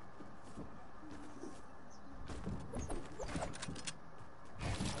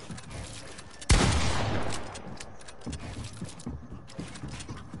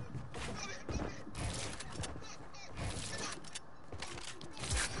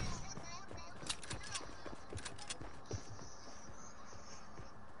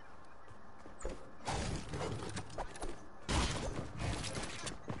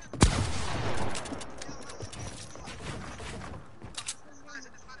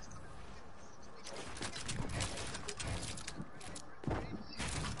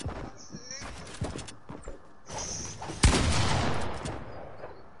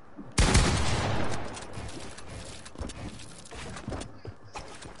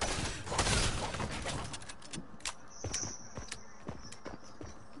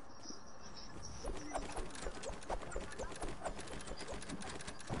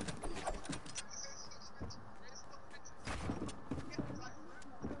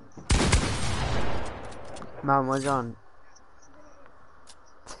 Man was on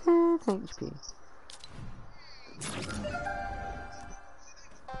 10 HP.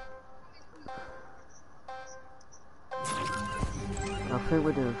 I think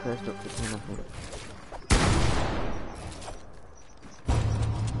we're doing first up to 10, I think.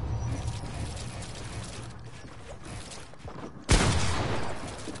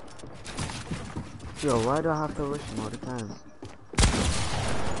 Yo, why do I have to rush him all the time?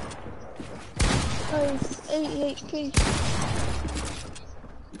 Oh, it's 80 HP.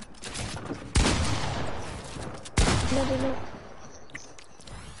 No.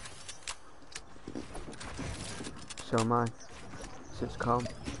 So am I. So it's calm.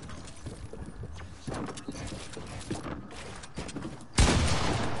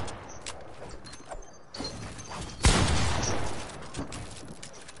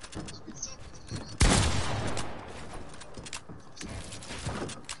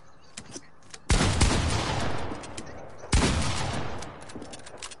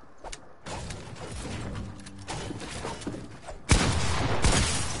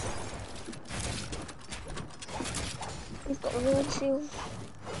 We've got a real shield.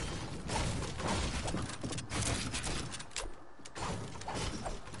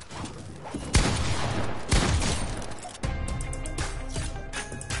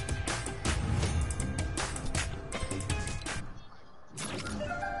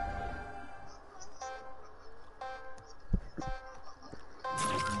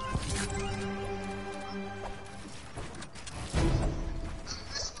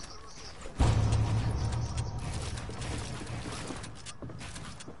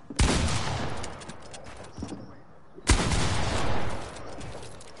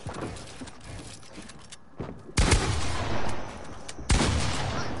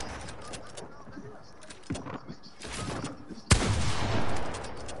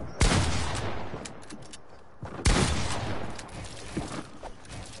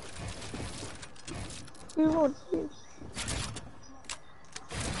 Reload, please.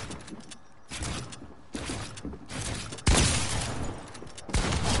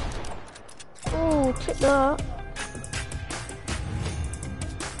 Oh, click that.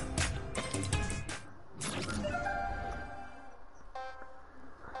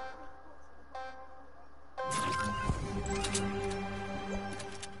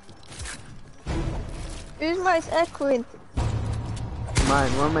 Whose mic's echoing?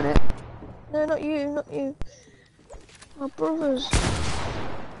 Mine, 1 minute. No, not you. My brother's.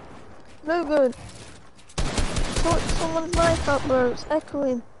 No good. Sort someone's mic out, bro. It's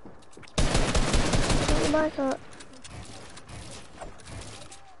echoing. Sort your mic out.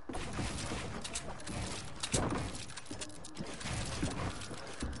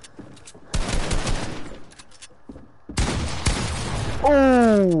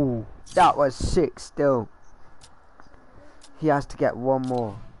 Oh, that was sick still. He has to get one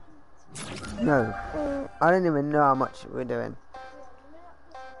more. No, I don't even know how much we're doing.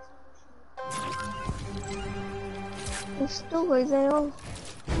 It's still where they are.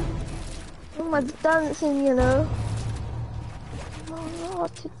 I'm dancing, you know. Oh,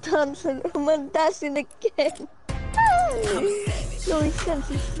 to dancing. I'm dancing again. No, his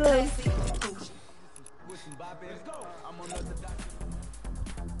sense is slow.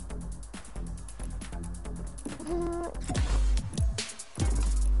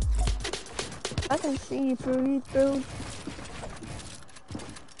 I can see you, bro.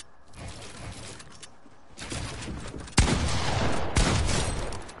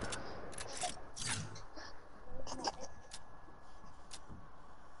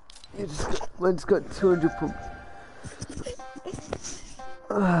 One's got 200 pumps.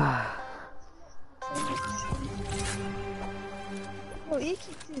 Oh, you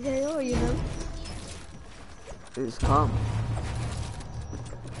can do they are, you know. It's calm.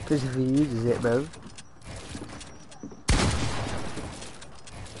 Because if he uses it, bro.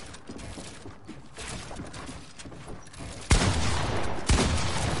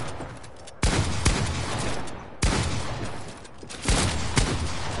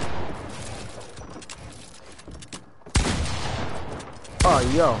 Oh,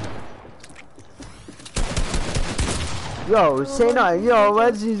 yo, say nothing, yo,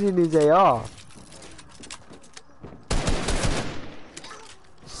 where's using his AR?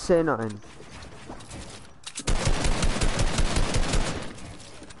 Say nothing.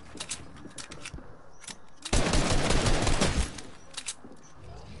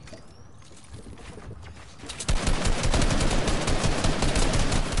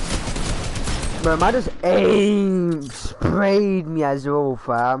 Bro, man just sprayed me as well,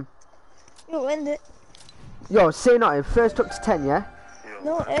 fam. Yo, end it. Yo, say nothing, first up to 10, yeah?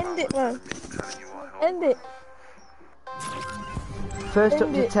 No, end it, man. End it. first up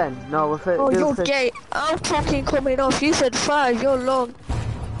End to it. 10. No, we're Oh, doing you're first. gay. I'm fucking coming off. You said 5. You're long.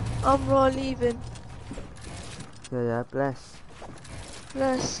 I'm raw leaving. Yeah, bless.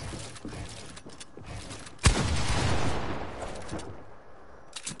 Bless.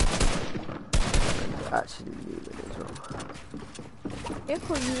 Actually leaving as well. Yeah,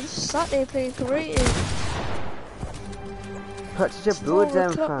 cause you sat there playing creative. Practice your It's builds 4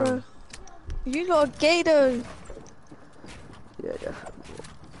 then, o'clock, fam. bro. You lot are gay though. Yeah, definitely.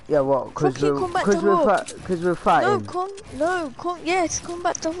 Yeah, what? Fucking come back to Cause we're fighting. Yes, come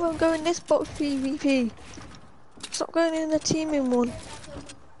back to home, go in this box PvP. Stop going in the teaming one.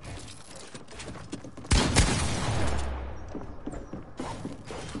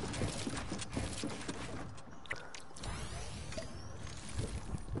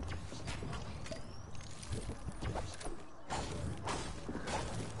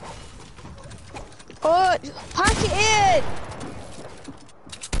 Oh, pack it in!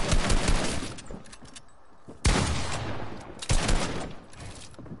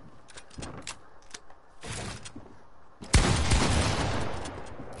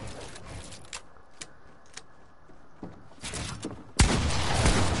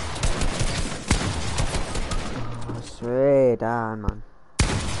 Oh, swear down, man.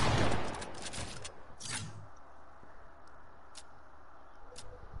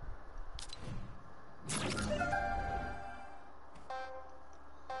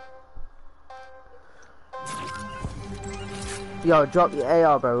 Yo, drop your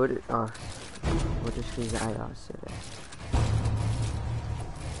AR, bro. Oh, we'll just use the AR. So yeah.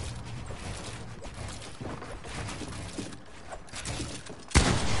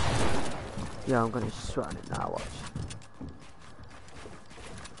 Yeah, I'm gonna just run it now. Watch.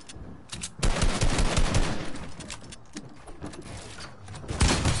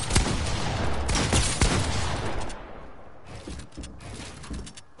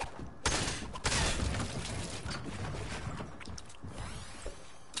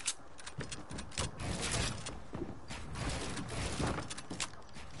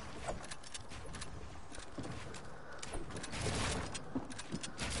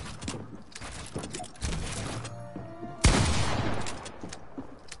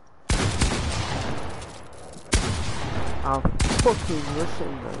 I'm fucking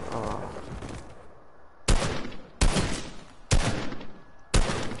rushing them. Oh.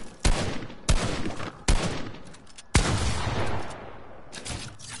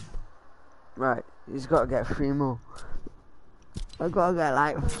 Right, he's got to get 3 more. I gotta get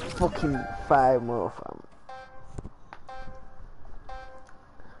like fucking 5 more, fam.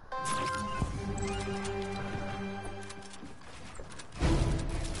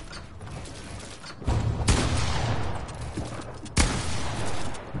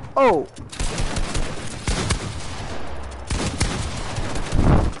 Oh!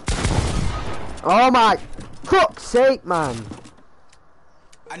 Oh my fuck's sake, man!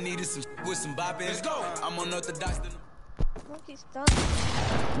 I needed some with some bop in. Let's go. I'm unorthodox. Look, it's done.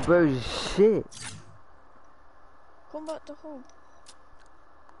 Bro, shit. Come back to home.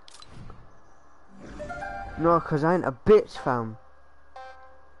 No, cause I ain't a bitch, fam.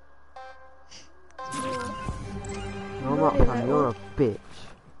 No, I'm not, Running fam. like You're one. a bitch.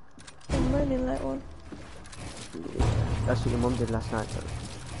 I'm running like one. Yeah, that's what your mum did last night, though.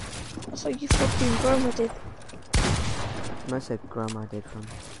 That's what you fucking grandma did. I said grandma did, fam.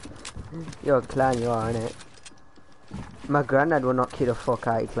 You're a clown, you are, innit? My granddad will not kill the fuck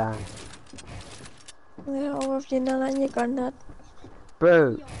out of clown. Yeah, I love your nana and your granddad.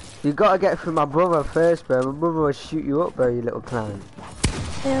 Bro, you gotta get through my brother first, bro. My brother will shoot you up, bro, you little clown.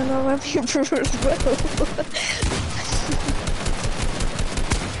 Yeah, no, I love your brother as well.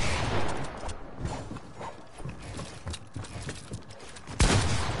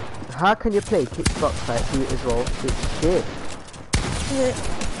 How can you play kickbox like you as well? It's shit. Yeah.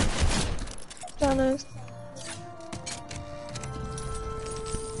 Janos.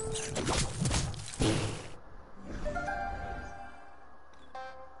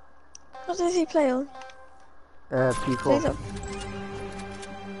 What does he play on? Plays P4. on.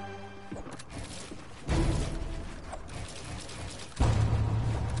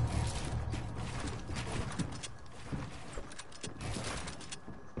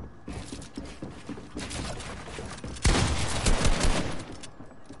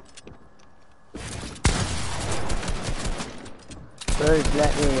 Bro,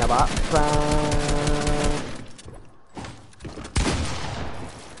 let me about fam.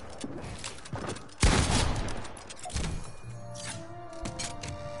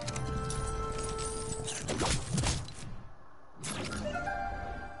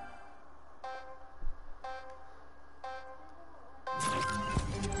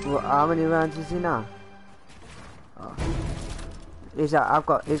 What, how many rounds is he now? Oh. He's got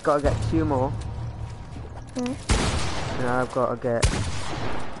to get 2 more. Hmm? And I've got to get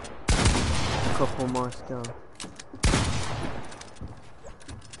a couple more still.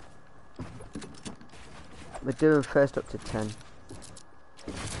 We're doing first up to 10.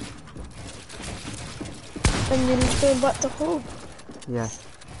 And then going back to home. Yeah.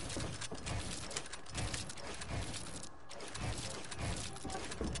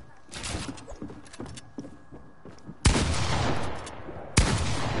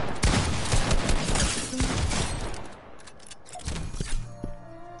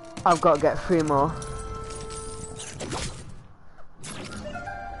 I've got to get 3 more.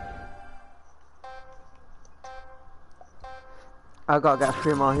 I've got to get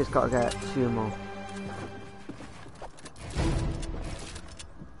 3 more, he's got to get 2 more.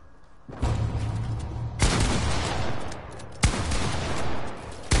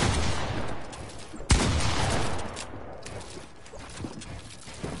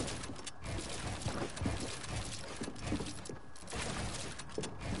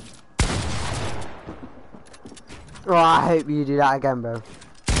 Oh, I hope you do that again, bro.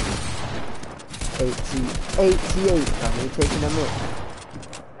 88, fam, you're taking a miss.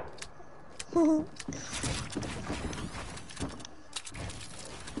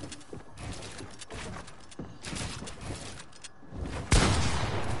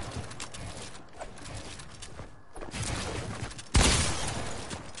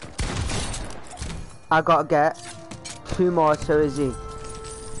 I gotta get 2 more, so is he.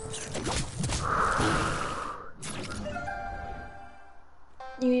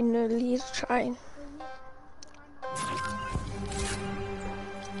 You know, he's trying.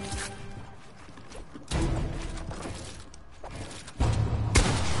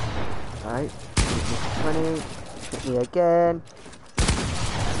 Right, 20, hit me again.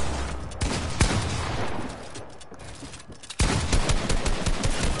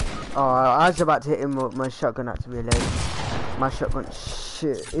 Oh, I was about to hit him with my shotgun, had to be late. My shotgun,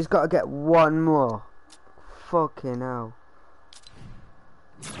 shit, he's got to get 1 more. Fucking hell.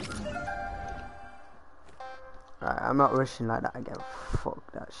 Right, I'm not rushing like that again.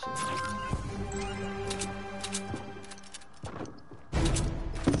 Fuck that shit.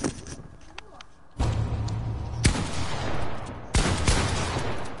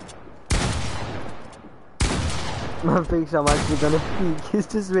 Man thinks I'm actually gonna peek. He's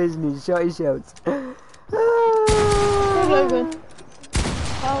just raising his shotty shouts. Hey, Logan.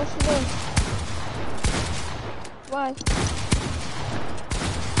 What's she doing? Why?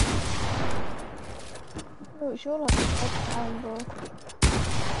 Oh, it's your like a time, bro.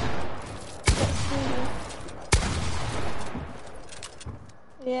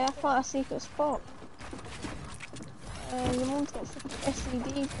 Yeah, I found a secret spot. Your mum's got some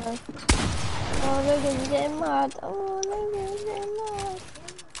SEDs, bro. Oh, Logan's getting mad. Oh, Logan's getting mad.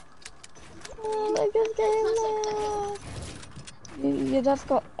 Oh, Logan's getting mad. Your dad's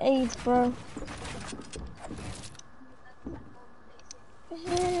got AIDS, bro.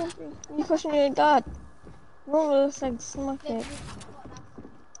 Yeah, you question your dad. Mum looks like smack it.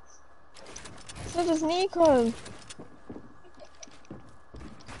 So does Nico.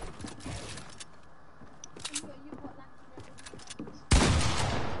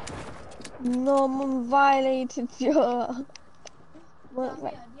 No, Mum violated your... What?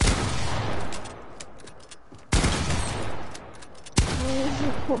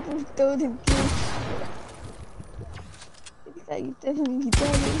 Don't abuse. It's like you definitely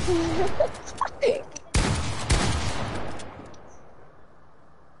done it.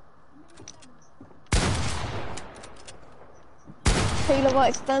 Taylor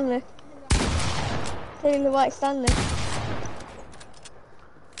White Stanley. Taylor White Stanley.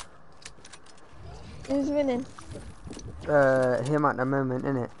 Who's winning? Him at the moment,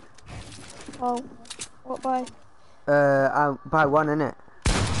 innit? Oh, what by? By 1, innit?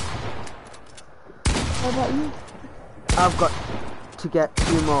 What about you? I've got to get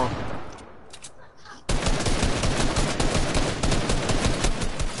 2 more.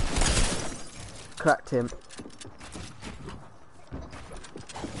 Cracked him.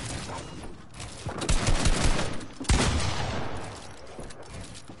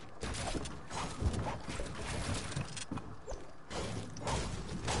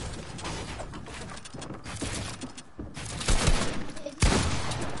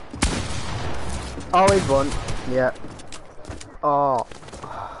 Always one. Yeah. Oh.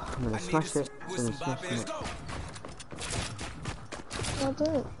 I'm gonna smash it. I'm gonna smash it. I'll do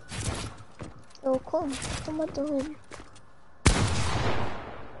it. Oh, come at the home.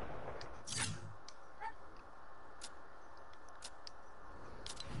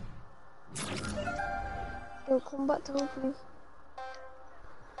 come back to help me.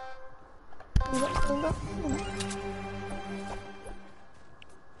 Come back.